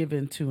that you give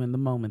into in the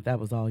moment, that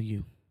was all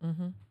you.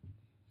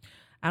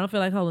 I don't feel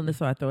like holding this,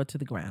 so I throw it to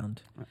the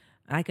ground.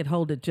 I could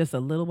hold it just a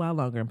little while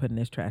longer and put in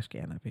this trash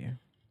can up here.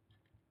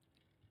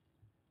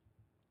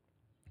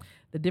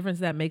 The difference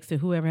that makes to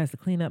whoever has to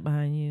clean up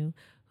behind you,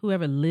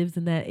 whoever lives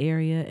in that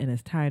area and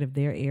is tired of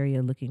their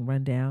area looking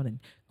run down and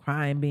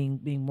crime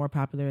being more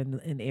popular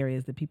in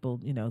areas that people,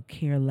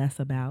 care less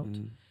about.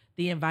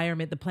 The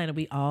environment, the planet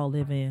we all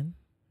live in,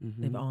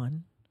 live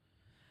on.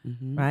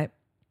 Right?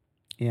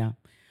 Yeah.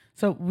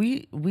 So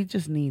we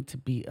just need to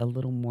be a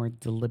little more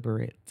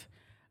deliberate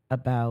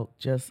about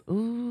just,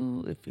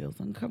 it feels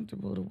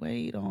uncomfortable to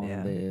wait on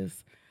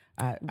this.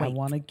 I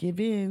want to give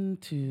in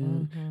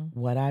to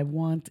what I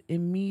want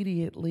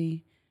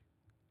immediately.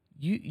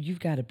 You've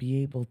got to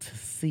be able to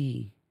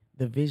see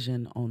the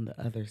vision on the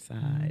other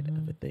side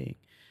of a thing.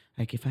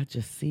 Like if I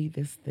just see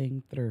this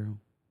thing through,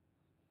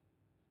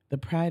 the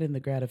pride and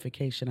the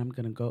gratification I'm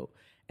going to go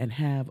and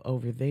have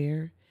over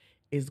there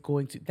is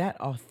going to,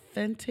 that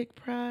authentic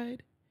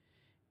pride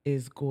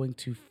is going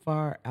to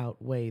far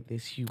outweigh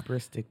this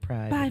hubristic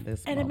pride in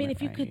this and I mean, moment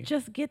if you right could here.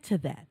 just get to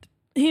that,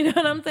 you know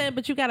what I'm saying?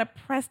 But you got to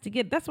press to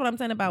get. That's what I'm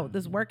saying about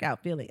this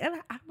workout feeling. And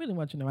I really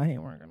want you to know I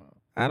ain't working out.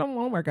 I don't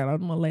want to work out. I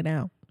don't want to lay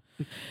down.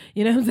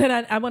 You know what I'm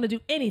saying? I want to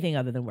do anything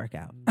other than work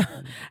out.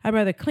 I'd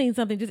rather clean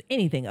something, just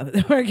anything other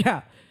than work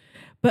out.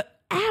 But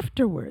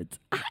afterwards,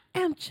 I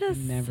am just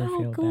Never so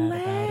feel bad about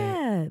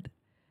glad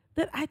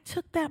that I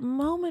took that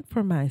moment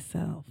for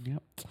myself.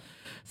 Yep.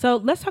 So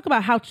let's talk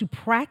about how to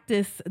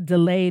practice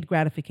delayed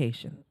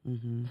gratification.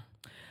 Mm-hmm.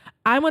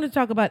 I want to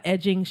talk about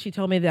edging. She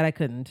told me that I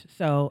couldn't.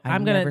 So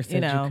I'm going to, never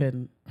said you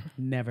couldn't.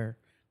 Never.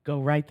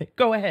 Go right there.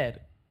 Go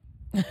ahead.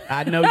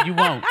 I know you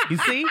won't. You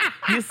see?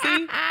 You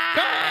see?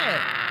 Go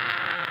ahead.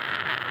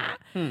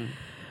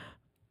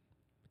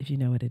 If you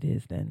know what it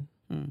is, then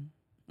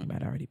you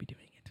might already be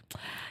doing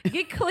it.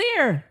 Get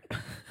clear.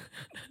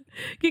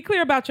 Get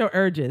clear about your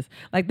urges.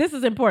 Like, this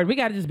is important. We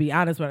got to just be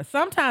honest with it.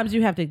 Sometimes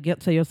you have to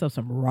tell yourself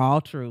some raw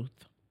truth.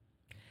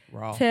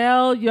 Raw.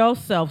 Tell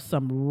yourself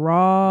some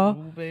raw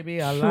Ooh,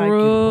 baby, I truth. like it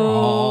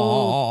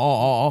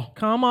raw.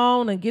 Come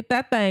on and get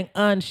that thing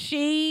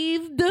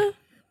unsheathed.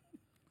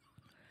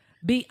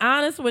 Be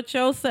honest with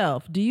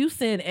yourself. Do you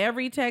send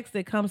every text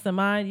that comes to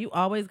mind? You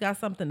always got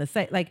something to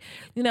say. Like,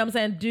 you know what I'm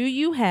saying? Do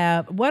you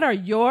what are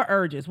your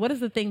urges? What is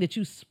the thing that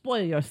you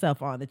spoil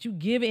yourself on, that you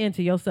give in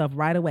to yourself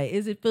right away?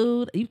 Is it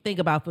food? You think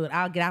about food.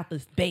 I'll get out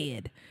this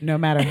bed. No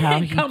matter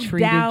how he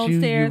treated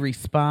downstairs. you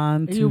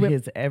respond to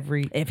his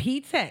every... If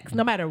he texts,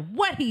 no matter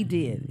what he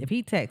did, if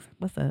he texts,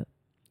 what's up?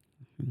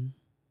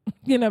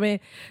 You know what I mean?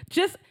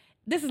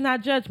 This is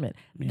not judgment.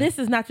 Yeah. This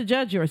is not to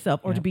judge yourself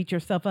or to beat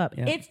yourself up.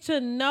 Yeah. It's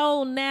to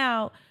know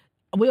now.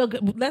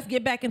 Let's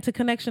get back into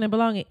connection and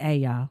belonging. Hey,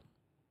 y'all.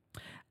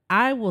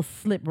 I will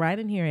slip right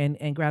in here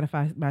and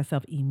gratify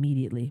myself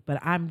immediately, but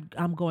I'm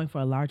going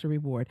for a larger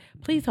reward.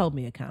 Please hold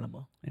me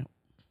accountable. Yeah.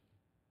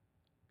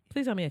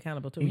 Please hold me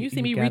accountable too. When you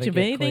see me reaching for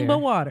anything but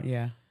water.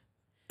 Yeah.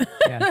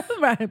 Yes.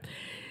 Right.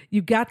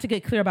 You got to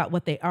get clear about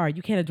what they are.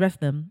 You can't address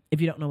them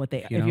if you don't know what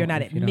they are. If you're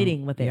not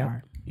admitting what they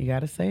are. You got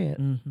to say it.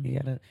 Mm-hmm. You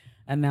got to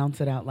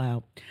announce it out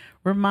loud.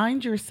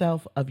 Remind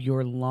yourself of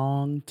your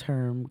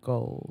long-term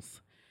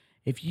goals.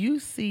 If you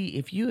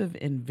have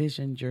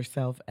envisioned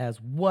yourself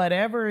as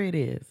whatever it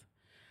is,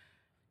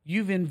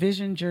 you've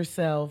envisioned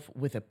yourself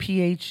with a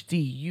PhD,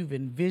 you've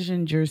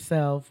envisioned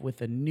yourself with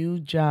a new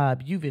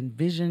job, you've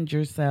envisioned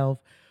yourself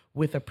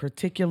with a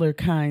particular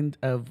kind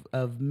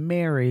of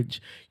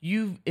marriage,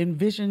 you've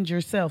envisioned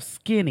yourself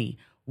skinny,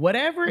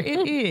 whatever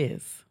it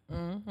is.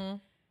 Mm-hmm.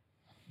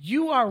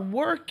 You are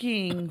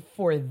working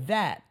for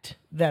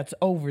that's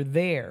over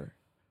there.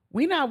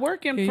 We're not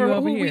working for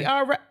who we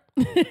are.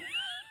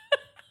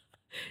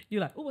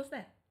 You're like, oh, what's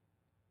that?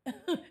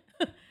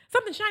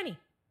 Something shiny.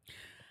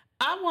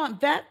 I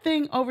want that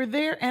thing over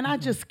there, and I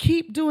just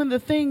keep doing the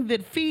thing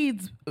that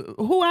feeds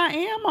who I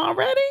am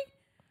already.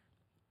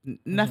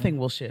 Nothing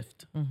will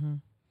shift. Mm-hmm.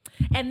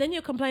 And then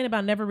you'll complain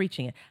about never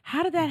reaching it.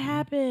 How did that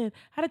happen?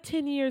 How did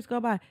 10 years go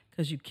by?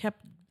 Because you kept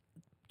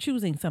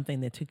choosing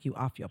something that took you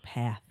off your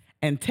path.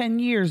 And 10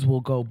 years will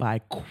go by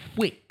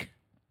quick.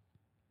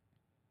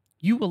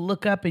 You will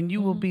look up and you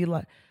will be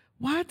like,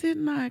 why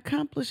didn't I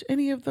accomplish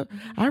any of the...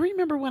 I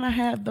remember when I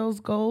had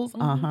those goals.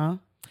 Uh-huh.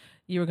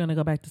 You were going to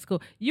go back to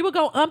school. You would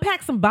go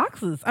unpack some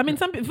boxes. I mean,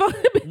 some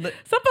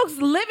folks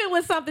living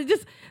with something.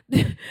 Just,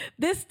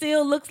 this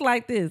still looks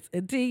like this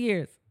in 10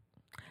 years.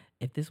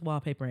 If this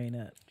wallpaper ain't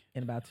up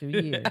in about 2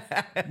 years,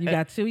 you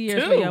got 2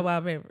 years for your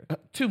wallpaper.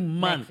 2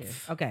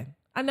 months. Okay.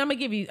 And I'm gonna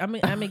give you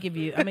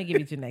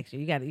to next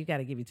year. You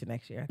gotta give you to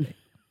next year, I think.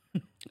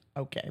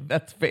 Okay,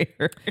 that's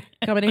fair.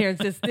 Come in here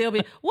and just still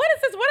be, what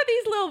is this? What are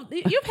these little,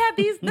 you've had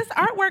this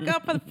artwork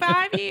up for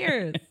 5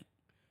 years.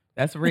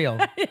 That's real.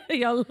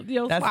 Your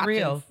that's swatches.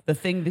 real. The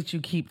thing that you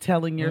keep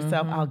telling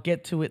yourself, I'll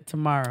get to it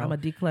tomorrow. I'm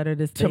gonna declutter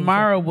this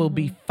tomorrow will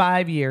be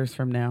 5 years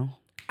from now.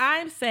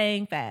 I'm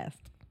saying fast.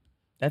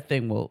 That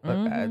thing will,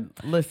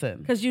 listen.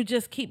 Because you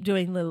just keep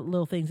doing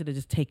little things that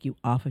just take you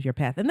off of your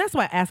path. And that's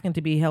why asking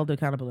to be held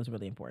accountable is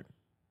really important.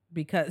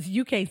 Because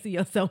you can't see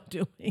yourself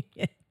doing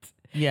it.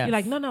 Yes. You're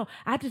like, no,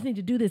 I just need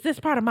to do this. This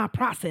is part of my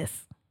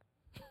process.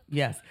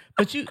 Yes.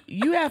 But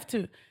you have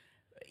to,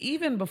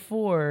 even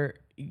before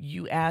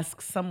you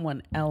ask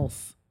someone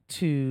else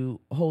to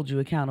hold you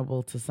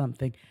accountable to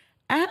something,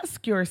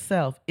 ask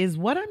yourself, is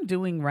what I'm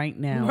doing right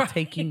now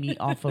taking me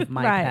off of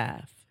my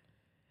path?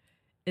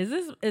 Is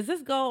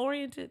this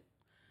goal-oriented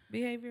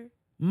behavior?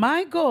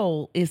 My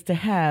goal is to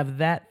have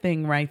that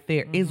thing right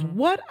there. Is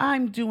what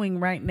I'm doing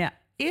right now.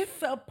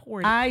 If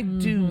I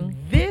do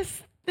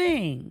this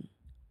thing,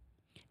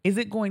 is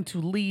it going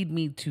to lead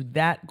me to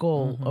that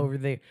goal over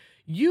there?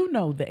 You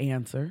know the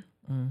answer.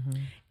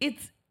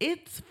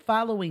 It's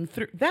following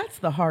through. That's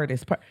the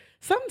hardest part.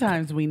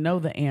 Sometimes we know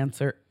the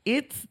answer.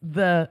 It's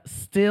the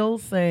still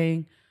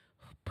saying,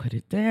 put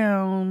it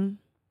down.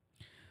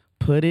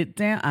 Put it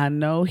down. I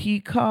know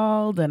he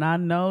called and I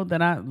know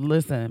that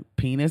listen,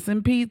 penis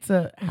and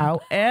pizza.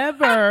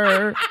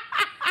 However,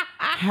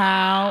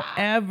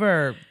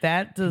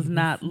 that does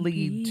not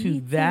lead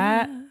to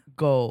that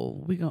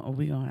goal. We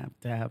gonna have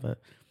to have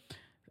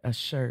a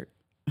shirt.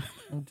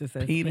 It just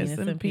says Penis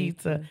and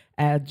pizza.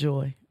 Add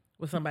joy.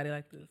 With somebody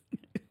like this.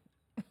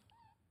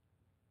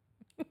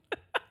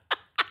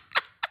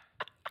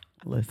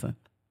 Listen.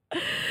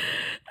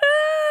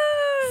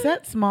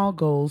 Set small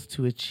goals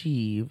to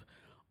achieve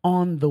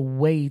on the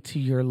way to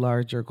your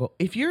larger goal.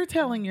 If you're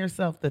telling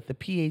yourself that the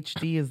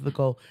PhD is the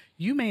goal,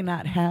 you may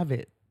not have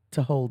it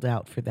to hold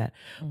out for that.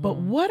 Mm-hmm. But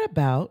what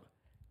about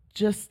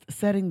just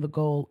setting the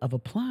goal of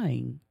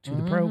applying to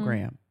the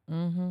program?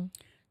 Mm-hmm.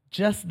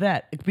 Just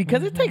that,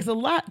 because it takes a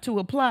lot to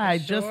apply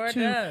just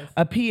to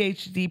a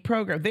PhD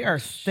program. There are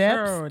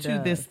steps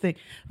to this thing.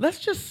 Let's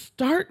just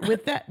start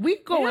with that. We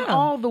going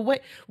all the way.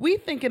 We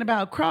thinking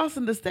about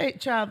crossing the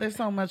state, child. There's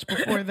so much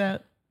before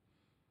that.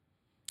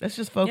 Let's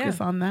just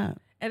focus on that.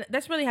 And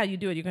that's really how you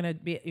do it. You're gonna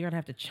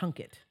have to chunk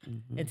it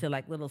into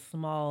like little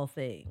small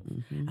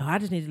things. Mm-hmm. Oh, I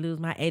just need to lose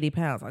my 80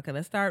 pounds. Okay,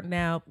 let's start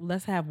now.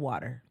 Let's have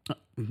water.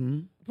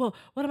 Well,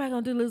 what am I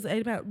gonna do to lose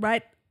 80 pounds?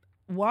 Right,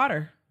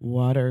 water.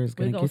 Water is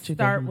going to get you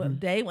there. Start with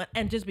day one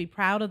and just be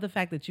proud of the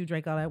fact that you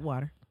drank all that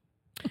water.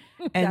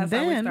 And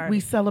then we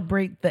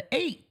celebrate the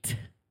 8.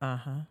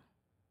 Uh-huh.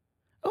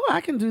 Oh, I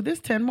can do this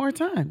 10 more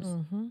times.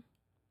 Mm-hmm.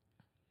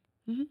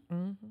 Mm-hmm.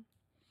 Mm-hmm.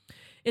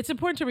 It's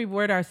important to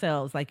reward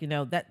ourselves. Like,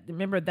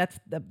 remember that's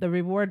the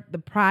reward, the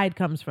pride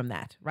comes from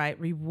that, right?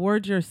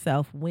 Reward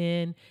yourself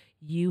when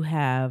you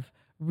have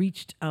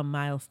reached a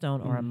milestone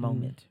or a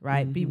moment,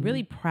 right? Mm-hmm. Be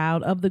really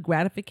proud of the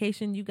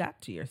gratification you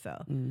got to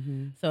yourself.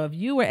 Mm-hmm. So if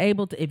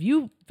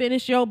you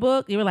finished your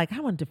book, you were like, I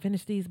wanted to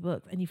finish these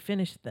books, and you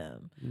finished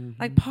them.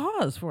 Mm-hmm. Like,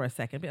 pause for a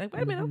second. Be like,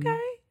 wait a minute, okay.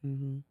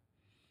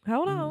 Mm-hmm.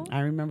 Hold on. I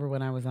remember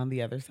when I was on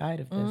the other side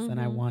of this and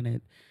I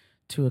wanted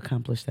to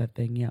accomplish that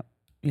thing. Yep.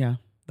 Yeah,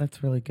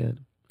 that's really good.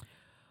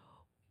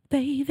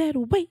 They that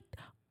wait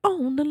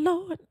on the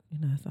Lord. You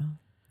know that song?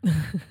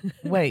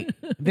 Wait,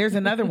 there's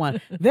another one.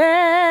 They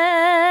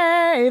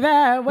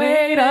that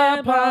wait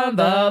upon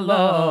the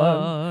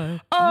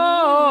Lord,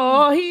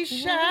 oh, he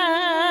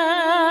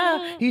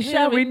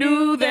shall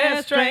renew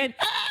their strength.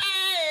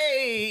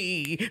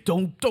 Hey,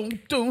 don't.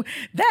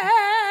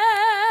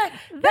 That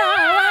wait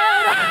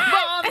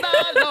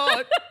upon the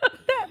Lord.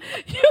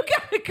 You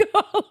gotta go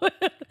with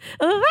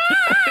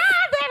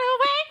that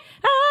wait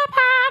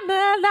upon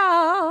the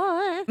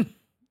Lord.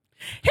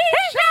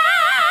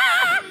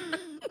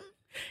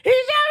 He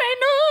shall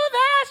renew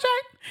their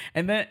strength.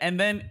 And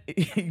then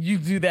you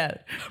do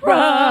that.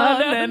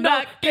 Run and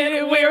not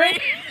get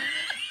weary.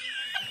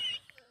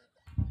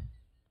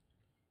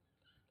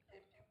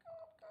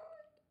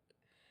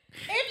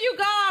 If you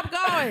go, I'm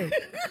going.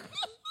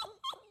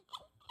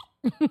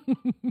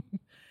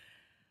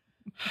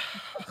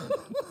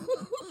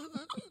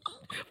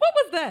 What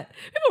was that?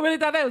 People really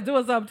thought they was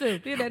doing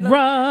something too.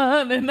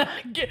 Run and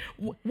not get.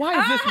 Why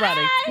is this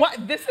running? Why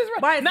this is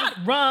why is not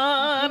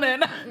run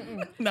and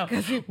no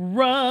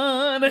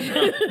run and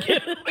not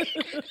get.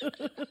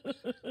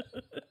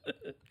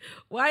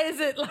 Why is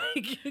it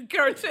like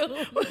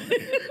cartoon?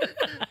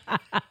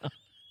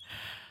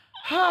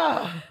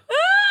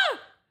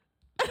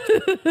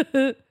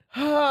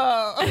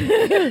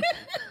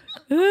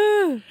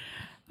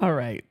 All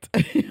right.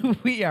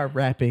 We are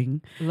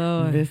wrapping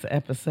this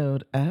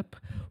episode up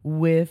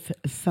with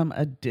some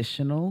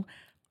additional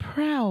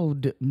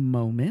proud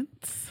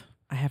moments.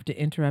 I have to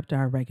interrupt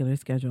our regular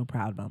scheduled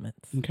proud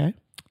moments. Okay.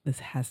 This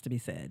has to be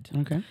said.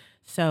 Okay.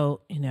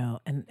 So,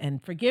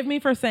 and forgive me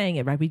for saying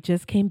it, right? We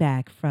just came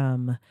back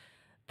from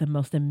the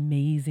most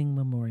amazing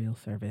memorial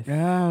service.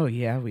 Oh,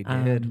 yeah, we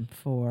did.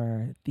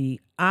 For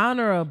the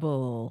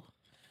honorable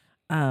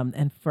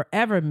and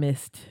forever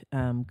missed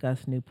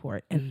Gus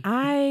Newport. And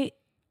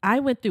I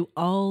went through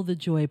all the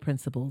joy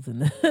principles in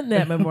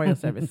that memorial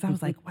service. So I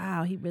was like,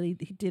 wow, he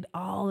did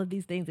all of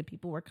these things that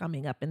people were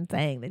coming up and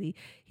saying that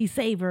he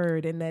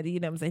savored and that, he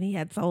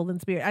had soul and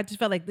spirit. I just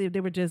felt like they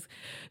were just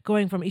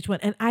going from each one.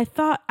 And I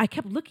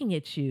kept looking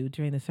at you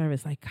during the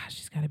service like, gosh,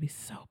 she's got to be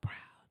so proud.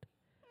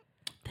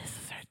 This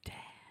is her dad.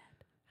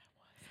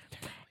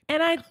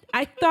 And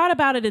I thought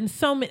about it in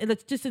so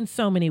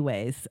many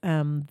ways,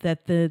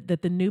 that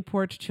the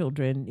Newport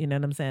children, you know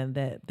what I'm saying,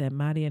 that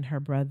Maddie and her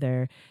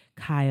brother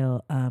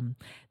Kyle,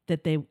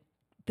 that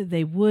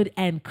they would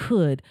and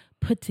could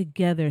put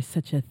together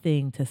such a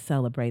thing to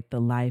celebrate the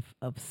life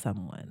of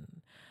someone.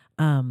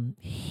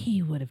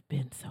 He would have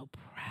been so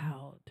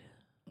proud.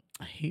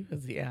 He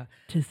was, yeah.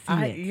 To see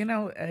it.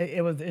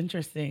 It was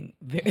interesting.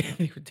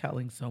 They were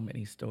telling so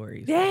many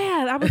stories.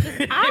 Yeah, I was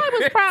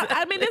proud.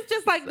 I mean, it's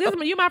just like,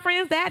 you my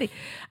friend's daddy.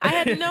 I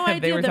had no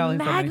idea the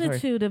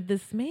magnitude of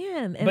this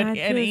man.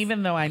 And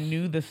even though I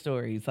knew the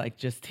stories, like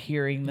just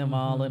hearing them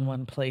all in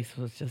one place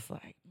was just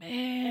like,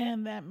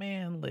 man, that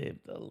man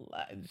lived a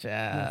life.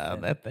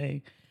 That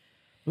thing.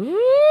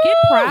 Get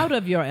proud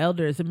of your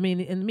elders.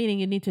 Meaning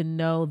you need to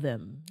know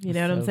them. You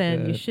know what I'm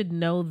saying? You should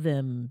know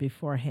them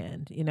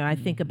beforehand. You know, I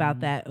think about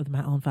that with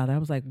my own father. I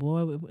was like,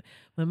 boy,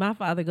 when my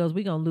father goes,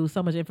 we're going to lose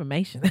so much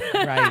information.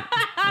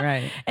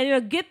 Right. And, you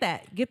know, get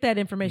that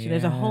information.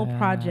 There's a whole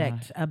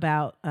project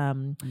about,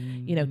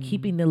 you know,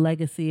 keeping the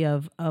legacy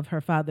of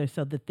her father,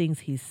 so the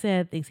things he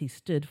said, things he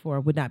stood for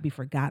would not be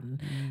forgotten.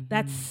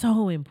 That's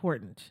so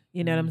important.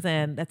 You know what I'm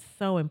saying? That's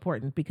so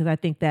important, because I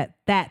think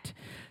that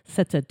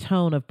sets a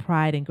tone of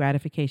pride and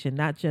gratification,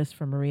 not just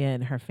for Maria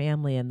and her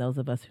family and those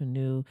of us who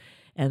knew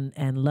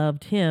and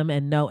loved him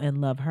and know and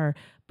love her,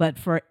 but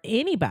for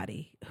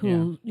anybody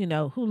who, you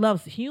know, who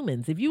loves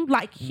humans. If you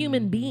like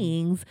human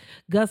beings,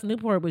 Gus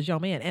Newport was your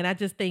man. And I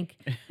just think,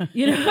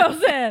 you know what I'm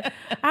saying?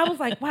 I was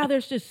like, wow,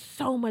 there's just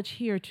so much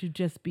here to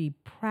just be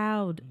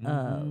proud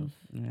of.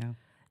 Yeah.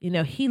 You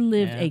know, he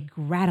lived a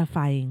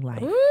gratifying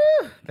life.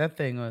 Ooh, that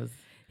thing was...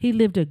 He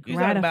lived a You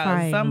talking about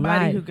gratifying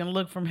somebody life. who can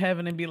look from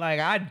heaven and be like,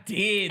 I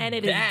did And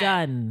it that. is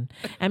done.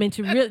 I mean,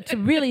 to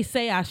really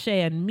say ashe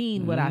and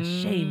mean what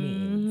ashe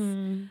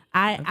means.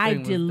 I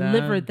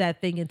delivered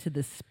that thing into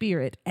the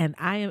spirit, and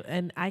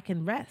I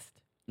can rest.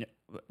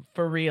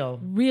 For real.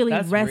 Really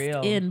That's rest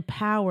real. in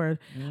power,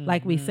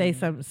 like we say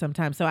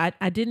sometimes. So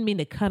I didn't mean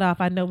to cut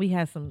off. I know we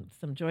had some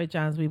Joy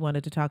Johns we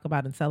wanted to talk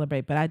about and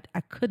celebrate, but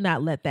I could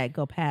not let that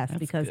go past. That's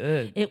because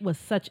good. It was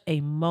such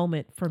a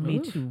moment for me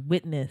to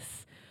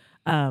witness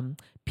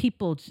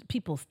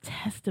people's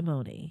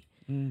testimony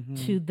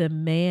to the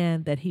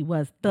man that he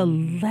was, the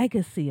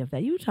legacy of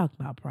that. You talk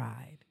about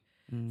pride.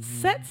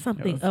 Set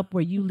something up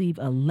where you leave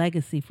a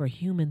legacy for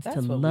humans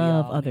to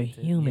love other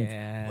humans.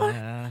 Yeah.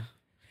 What?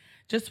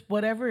 Just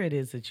whatever it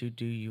is that you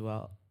do,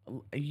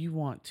 you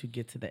want to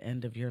get to the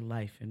end of your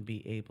life and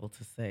be able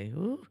to say,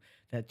 ooh,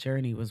 that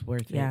journey was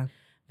worth it.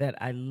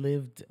 That I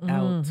lived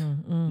out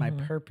my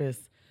purpose.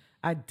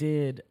 I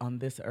did on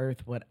this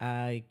earth what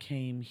I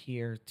came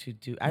here to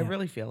do. I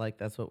really feel like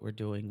that's what we're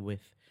doing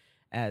with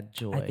Add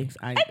Joy. I think so.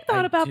 I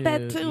thought about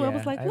that too. Yeah, I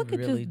was like, look at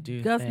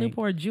just Gus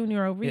Newport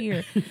Jr. over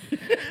here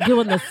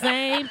doing the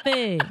same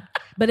thing,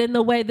 but in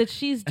the way that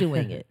she's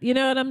doing it. You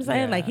know what I'm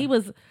saying? Like he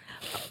was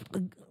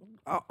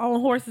on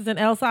horses in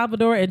El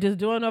Salvador and just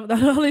doing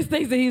all these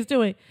things that he's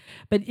doing.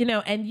 But, you know,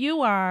 and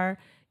you are...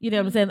 You know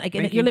what I'm saying? Like,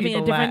 you're living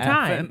in a different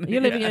time.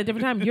 You're living in a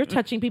different time. You're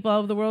touching people all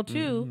over the world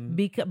too,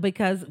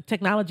 because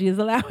technology is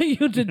allowing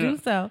you to do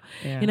so.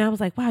 You know, I was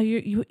like, wow,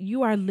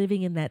 you are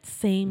living in that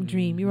same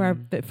dream. You are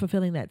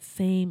fulfilling that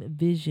same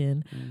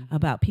vision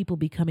about people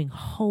becoming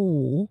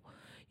whole,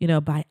 you know,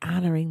 by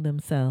honoring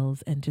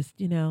themselves and just,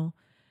 you know,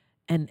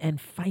 and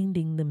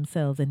finding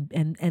themselves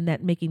and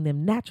that making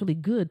them naturally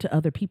good to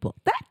other people.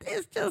 That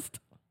is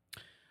just...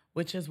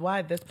 Which is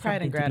why this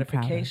pride and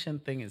gratification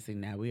thing is,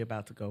 now we're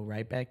about to go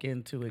right back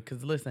into it.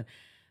 Because listen,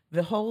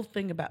 the whole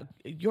thing about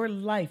your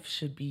life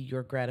should be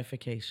your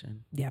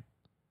gratification. Yep.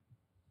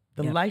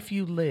 The life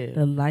you live.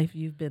 The life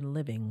you've been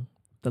living.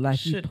 The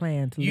life you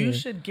plan to live. You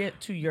should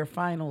get to your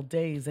final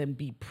days and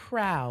be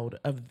proud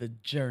of the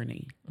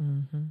journey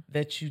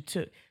that you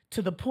took,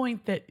 to the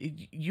point that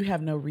you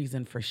have no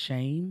reason for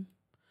shame.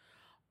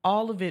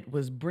 All of it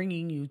was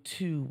bringing you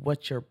to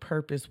what your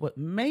purpose would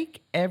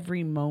make.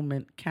 Every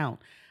moment count.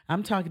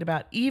 I'm talking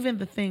about even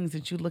the things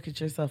that you look at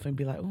yourself and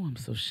be like, oh, I'm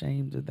so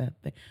ashamed of that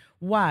thing.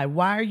 Why?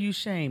 Why are you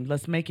ashamed?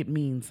 Let's make it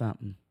mean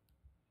something.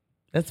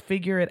 Let's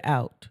figure it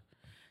out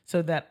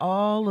so that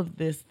all of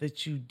this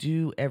that you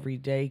do every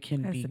day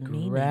can be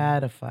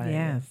gratifying.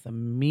 Yes. A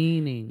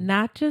meaning.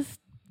 Not just,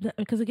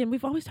 because again,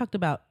 we've always talked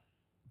about,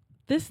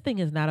 this thing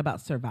is not about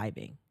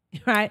surviving.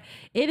 Right?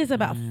 It is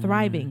about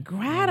thriving,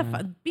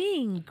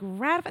 being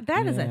gratified.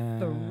 That is a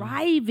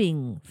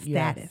thriving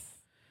status.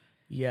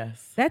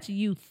 Yes. That's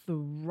you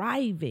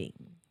thriving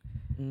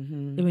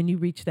when you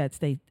reach that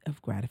state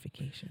of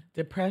gratification.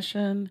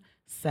 Depression,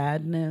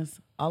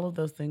 sadness, all of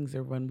those things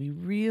are when we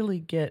really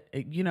get,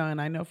 you know, and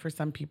I know for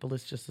some people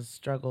it's just a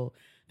struggle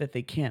that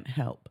they can't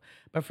help.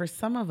 But for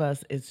some of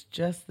us, it's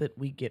just that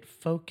we get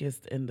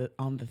focused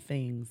on the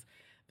things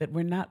that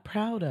we're not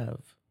proud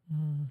of.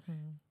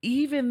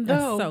 Even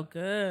though so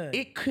good.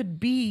 It could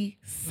be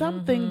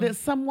something that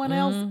someone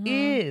else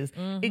is.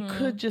 It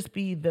could just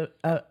be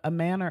a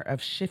manner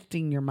of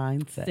shifting your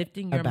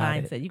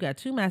mindset. You got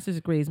 2 master's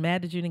degrees,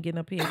 mad that you didn't get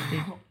no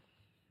PhD.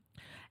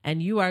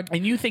 And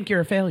you think you're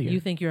a failure. You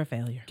think you're a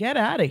failure. Get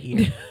out of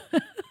here.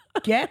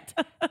 Get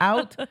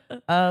out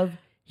of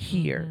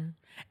here.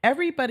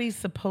 Everybody's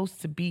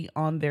supposed to be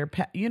on their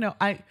path. You know,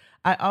 I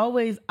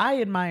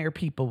admire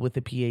people with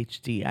a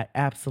PhD. I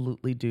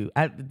absolutely do.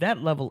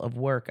 That level of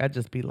work, I'd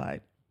just be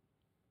like,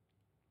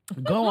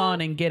 go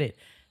on and get it.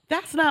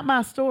 That's not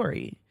my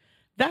story.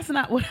 That's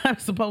not what I'm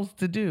supposed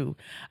to do.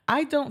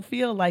 I don't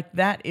feel like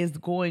that is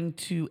going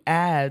to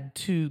add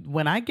to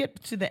when I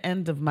get to the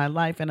end of my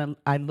life and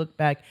I look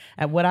back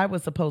at what I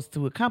was supposed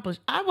to accomplish.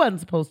 I wasn't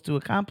supposed to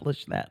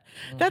accomplish that.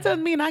 That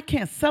doesn't mean I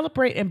can't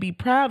celebrate and be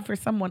proud for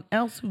someone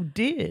else who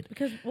did.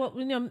 Because, well,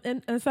 you know,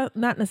 and it's not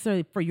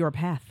necessarily for your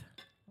path.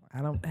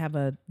 I don't have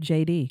a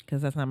JD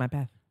because that's not my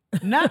path.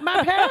 Not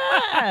my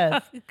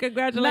path.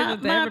 Congratulations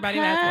Not to my everybody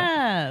who has one.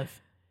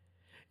 path.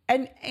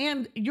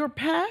 And your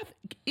path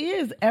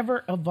is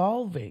ever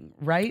evolving,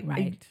 right?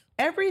 Right.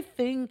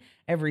 Everything,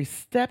 every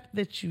step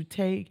that you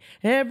take,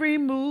 every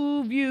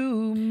move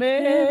you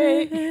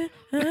make,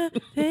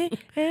 everything.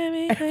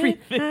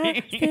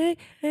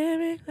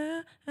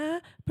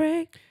 I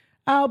break.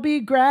 I'll be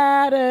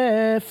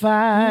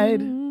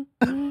gratified. I'm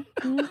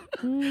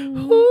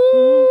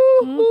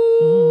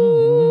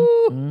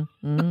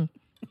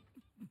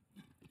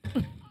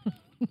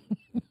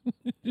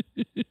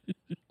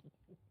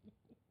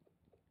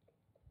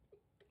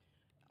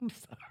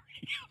sorry.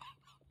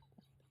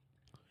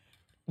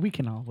 We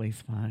can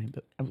always find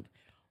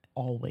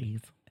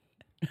always.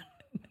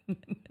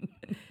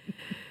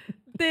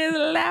 There's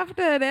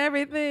laughter and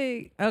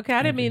everything. Okay,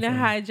 I didn't mean to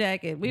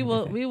hijack it. We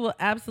will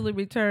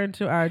absolutely return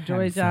to our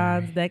Joy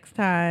Johns next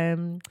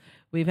time.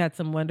 We've had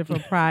some wonderful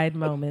pride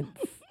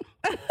moments.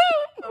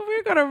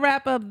 We're gonna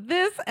wrap up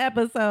this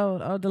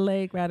episode on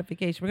delayed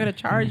gratification. We're gonna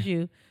charge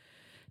you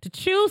to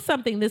choose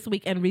something this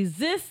week and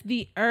resist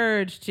the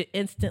urge to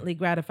instantly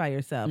gratify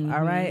yourself.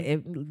 All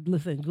right?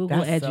 Listen,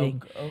 Google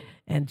edging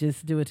and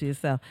just do it to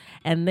yourself.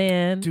 And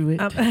then do it.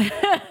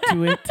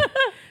 Do it.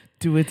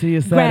 Do it till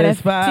you're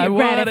satisfied.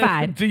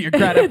 Gratified. Till you're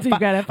gratified. Till you're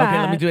gratified.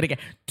 Okay, let me do it again.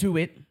 Do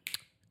it.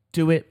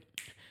 Do it.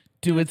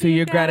 Do it till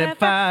you're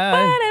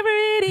gratified. Whatever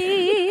it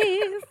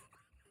is.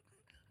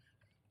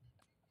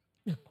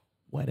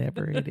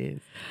 Whatever it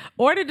is.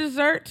 Order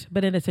dessert,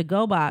 but in a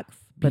to-go box.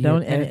 But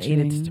don't eat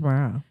it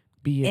tomorrow.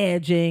 Be it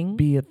edging.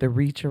 Be it the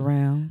reach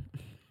around.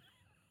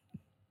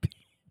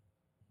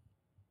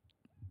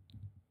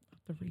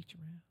 The reach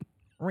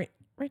around.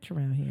 Reach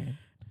around here.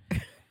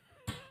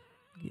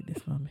 Get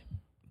this for me.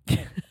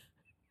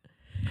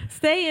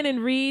 Stay in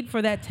and read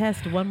for that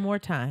test one more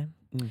time.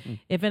 Mm-hmm.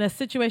 If in a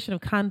situation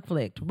of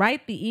conflict,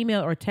 write the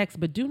email or text,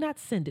 but do not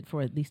send it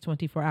for at least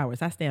 24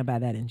 hours. I stand by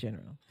that in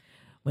general.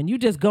 When you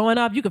just going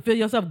off, you can feel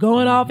yourself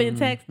going off in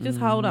text. Just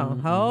hold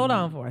on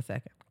for a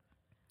second.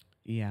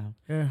 Yeah.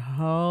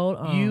 Hold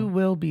on. You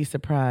will be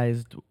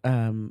surprised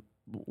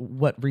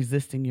what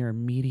resisting your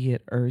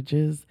immediate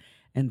urges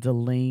and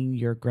delaying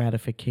your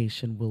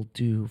gratification will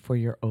do for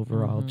your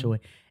overall joy.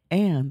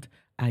 And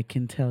I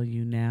can tell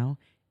you now,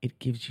 it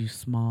gives you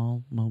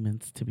small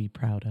moments to be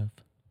proud of.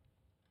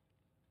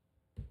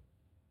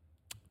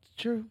 It's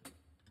true.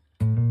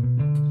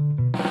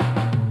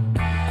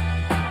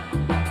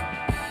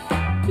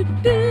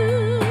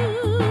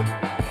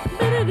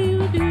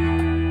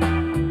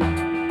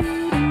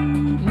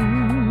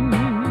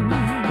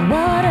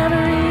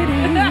 Whatever it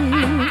is,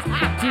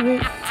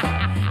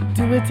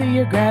 do it till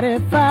you're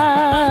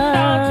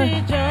gratified.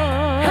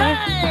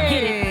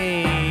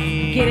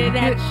 Hey. Get it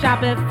at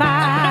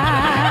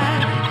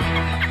Shopify.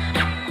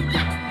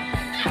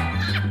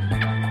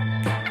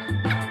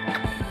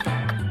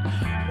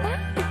 Why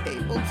are you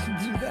able to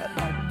do that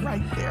like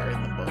right there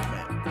in the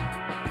moment?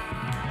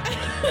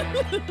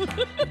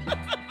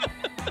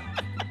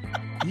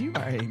 You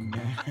are a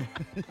man.